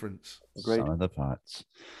that difference. Agreed. Sum of the parts.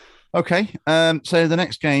 Okay, so the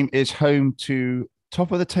next game is home to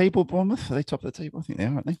top of the table Bournemouth. Are they top of the table? I think they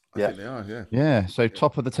are, aren't they? I think they are, yeah. Yeah, so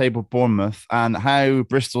top of the table Bournemouth. And how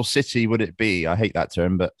Bristol City would it be? I hate that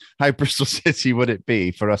term, but how Bristol City would it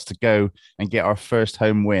be for us to go and get our first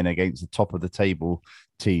home win against the top of the table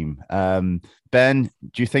team? Ben,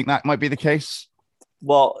 do you think that might be the case?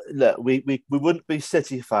 Well, look, we wouldn't be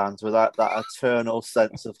City fans without that eternal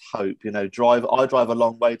sense of hope. I drive a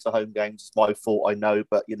long way to home games. It's my fault, I know,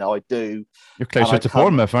 but I do. You're closer to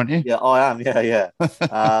Bournemouth, aren't you? Yeah, I am. Yeah.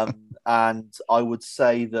 And I would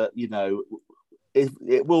say that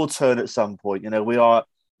it will turn at some point. We are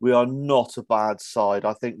not a bad side.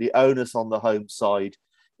 I think the onus on the home side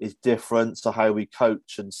is different to how we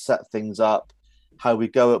coach and set things up, how we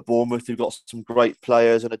go at Bournemouth. We've got some great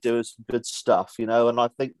players and are doing some good stuff, you know. And I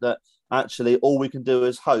think that actually all we can do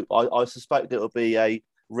is hope. I suspect it'll be a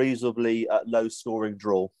reasonably low-scoring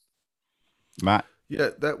draw. Matt? Yeah,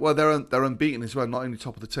 they're unbeaten as well. Not only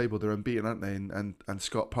top of the table, they're unbeaten, aren't they? And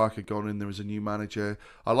Scott Parker gone in there as a new manager.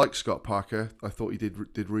 I like Scott Parker. I thought he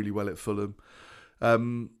did really well at Fulham.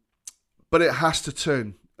 But it has to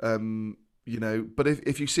turn, you know. But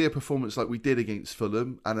if you see a performance like we did against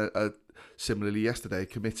Fulham and similarly yesterday,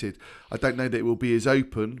 committed, I don't know that it will be as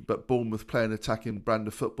open, but Bournemouth play an attacking brand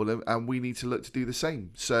of football, and we need to look to do the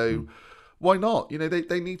same. So why not? You know,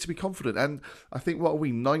 they need to be confident. And I think, what are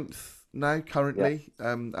we, 9th now currently,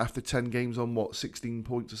 after 10 games on 16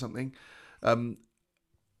 points or something.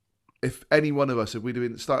 If any one of us, if we'd have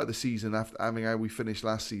been at the start of the season after having how we finished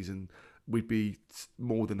last season, we'd be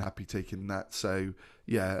more than happy taking that. So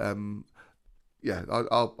I'll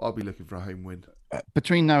be looking for a home win.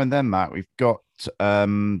 Between now and then, Matt, we've got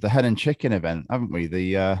the Hen and Chicken event, haven't we?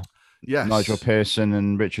 The yes. Nigel Pearson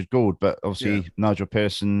and Richard Gould, but obviously Nigel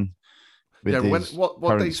Pearson with his what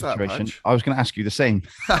current day's situation. That, I was going to ask you the same.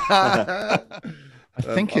 I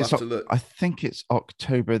think it's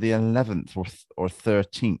October the 11th or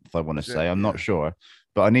 13th. I want to say. I'm not sure,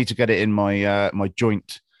 but I need to get it in my my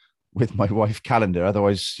joint with my wife calendar.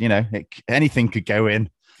 Otherwise, you know, anything could go in.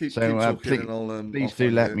 Please do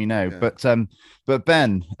let me know. Yeah. But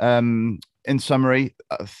Ben, in summary,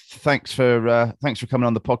 thanks for coming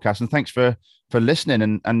on the podcast, and thanks for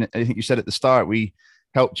listening. And I think you said at the start we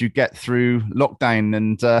helped you get through lockdown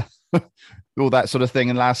and all that sort of thing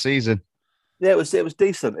in last season. Yeah, it was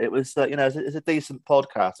decent. It was it's a decent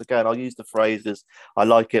podcast. Again, I'll use the phrases, I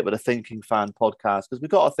like it, but a thinking fan podcast, because we've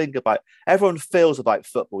got to think about, everyone feels about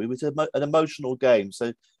football. It was an emotional game,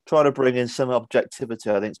 so trying to bring in some objectivity,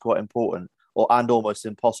 I think, is quite important, and almost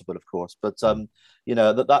impossible, of course. But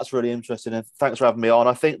that's really interesting, and thanks for having me on.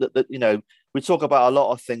 I think that we talk about a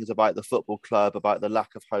lot of things about the football club, about the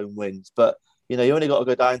lack of home wins, but you only got to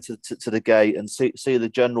go down to the gate and see the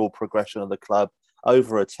general progression of the club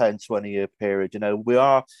over a 10-20 year period. We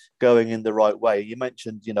are going in the right way. You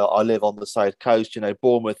mentioned, I live on the South Coast.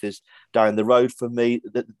 Bournemouth is down the road from me.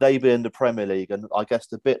 They've been in the Premier League, and I guess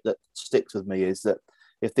the bit that sticks with me is that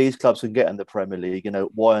if these clubs can get in the Premier League,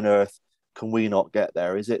 why on earth can we not get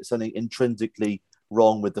there? Is it something intrinsically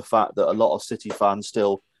wrong with the fact that a lot of City fans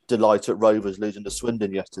still delight at Rovers losing to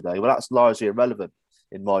Swindon yesterday? Well, that's largely irrelevant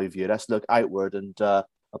in my view. Let's look outward and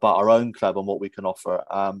about our own club and what we can offer.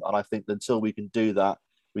 And I think that until we can do that,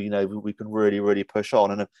 we can really, really push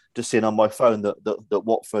on. And I've just seen on my phone that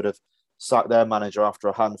Watford have sacked their manager after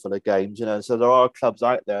a handful of games. So there are clubs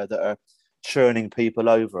out there that are churning people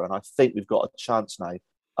over, and I think we've got a chance now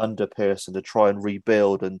under Pearson to try and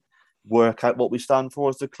rebuild and work out what we stand for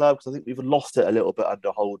as a club. Because I think we've lost it a little bit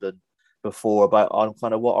under Holden before about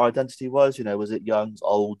kind of what our identity was. Was it youngs,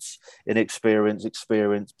 olds, inexperienced,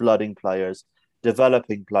 experienced, blooding players,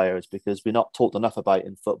 developing players? Because we're not taught enough about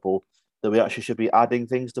in football that we actually should be adding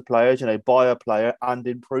things to players. Buy a player and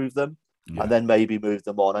improve them, and then maybe move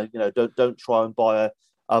them on. And don't try and buy a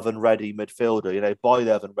oven-ready midfielder. Buy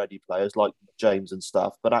the oven-ready players like James and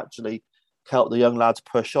stuff, but actually help the young lads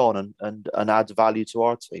push on and add value to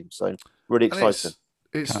our team. So really exciting.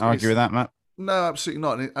 Can't argue with that, Matt. No, absolutely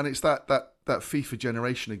not. And it's that FIFA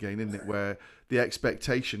generation again, isn't it? Where the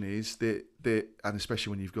expectation is that, and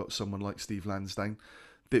especially when you've got someone like Steve Lansdown,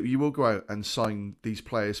 that you will go out and sign these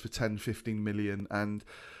players for 10, 15 million. And,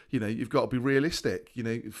 you've got to be realistic,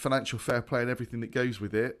 financial fair play and everything that goes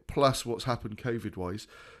with it, plus what's happened COVID-wise.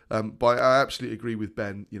 But I absolutely agree with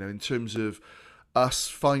Ben, in terms of us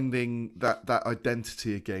finding that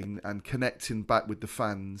identity again and connecting back with the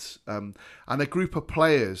fans, and a group of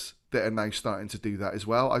players that are now starting to do that as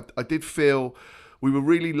well. I did feel we were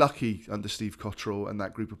really lucky under Steve Cotterill and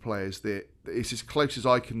that group of players that it's as close as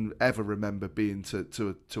I can ever remember being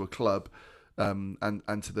to a club, and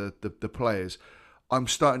to the players. I'm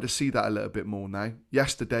starting to see that a little bit more now.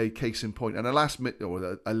 Yesterday, case in point, and a last minute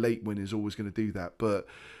or a late win is always going to do that, but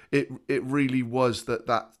it really was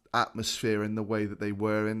that atmosphere and the way that they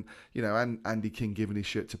were, and and Andy King giving his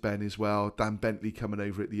shirt to Ben as well, Dan Bentley coming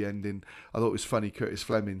over at the end, and I thought it was funny Curtis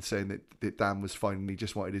Fleming saying that Dan was fine and he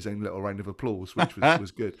just wanted his own little round of applause, which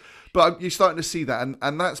was good. But you're starting to see that,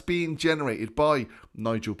 and that's being generated by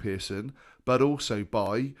Nigel Pearson, but also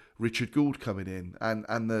by Richard Gould coming in,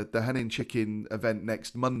 and the Hen and Chicken event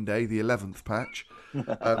next Monday, the 11th patch,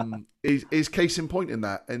 is case in point in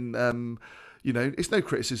that. And it's no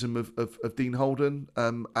criticism of Dean Holden,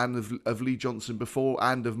 and of Lee Johnson before,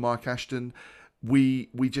 and of Mark Ashton. we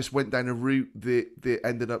just went down a route that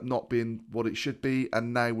ended up not being what it should be,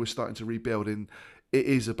 and now we're starting to rebuild. And it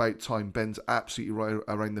is about time. Ben's absolutely right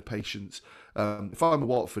around the patience. If I'm a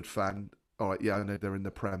Watford fan, all right, yeah, I know they're in the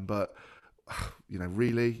Prem, but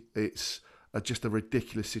really, it's just a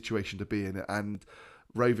ridiculous situation to be in. And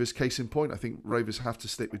Rovers, case in point, I think Rovers have to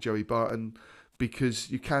stick with Joey Barton because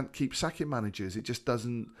you can't keep sacking managers. It just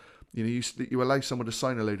doesn't. You allow someone to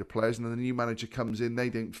sign a load of players, and then the new manager comes in, they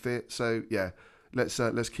don't fit. So yeah.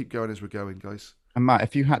 Let's keep going as we're going, guys. And Matt,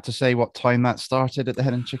 if you had to say what time that started at the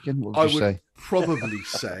Hen and Chicken, what would you say? Probably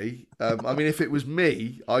say, if it was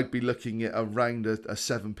me, I'd be looking at around a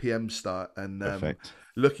 7 p.m. start. And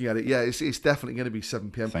looking at it, yeah, it's definitely going to be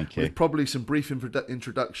 7 p.m. Thank you. With probably some brief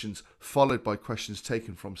introductions followed by questions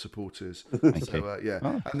taken from supporters. Thank you.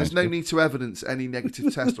 And there's no need to evidence any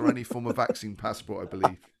negative test or any form of vaccine passport, I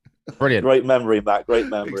believe. Brilliant. Great memory, Matt. Great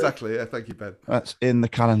memory. Exactly. Yeah. Thank you, Ben. That's in the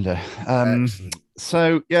calendar. Excellent.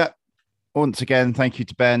 So, yeah, once again, thank you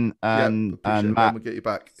to Ben and Matt. We'll get you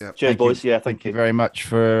back. Yeah. Cheers, boys. Yeah, thank you very much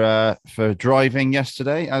for driving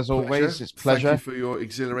yesterday. As always, it's a pleasure. Thank you for your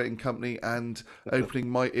exhilarating company and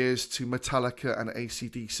opening my ears to Metallica and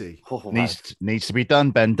AC/DC. Oh, needs to be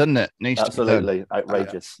done, Ben, doesn't it? Absolutely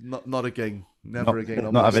outrageous. Not again. Never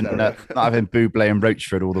again. Not having Bublé and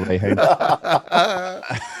Roachford all the way home.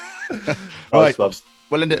 Right,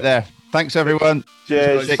 we'll end it there. Thanks, everyone.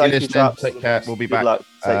 Cheers. Take care. We'll be back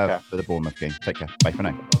Take care. for the Bournemouth game. Take care. Bye for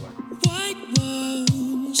now.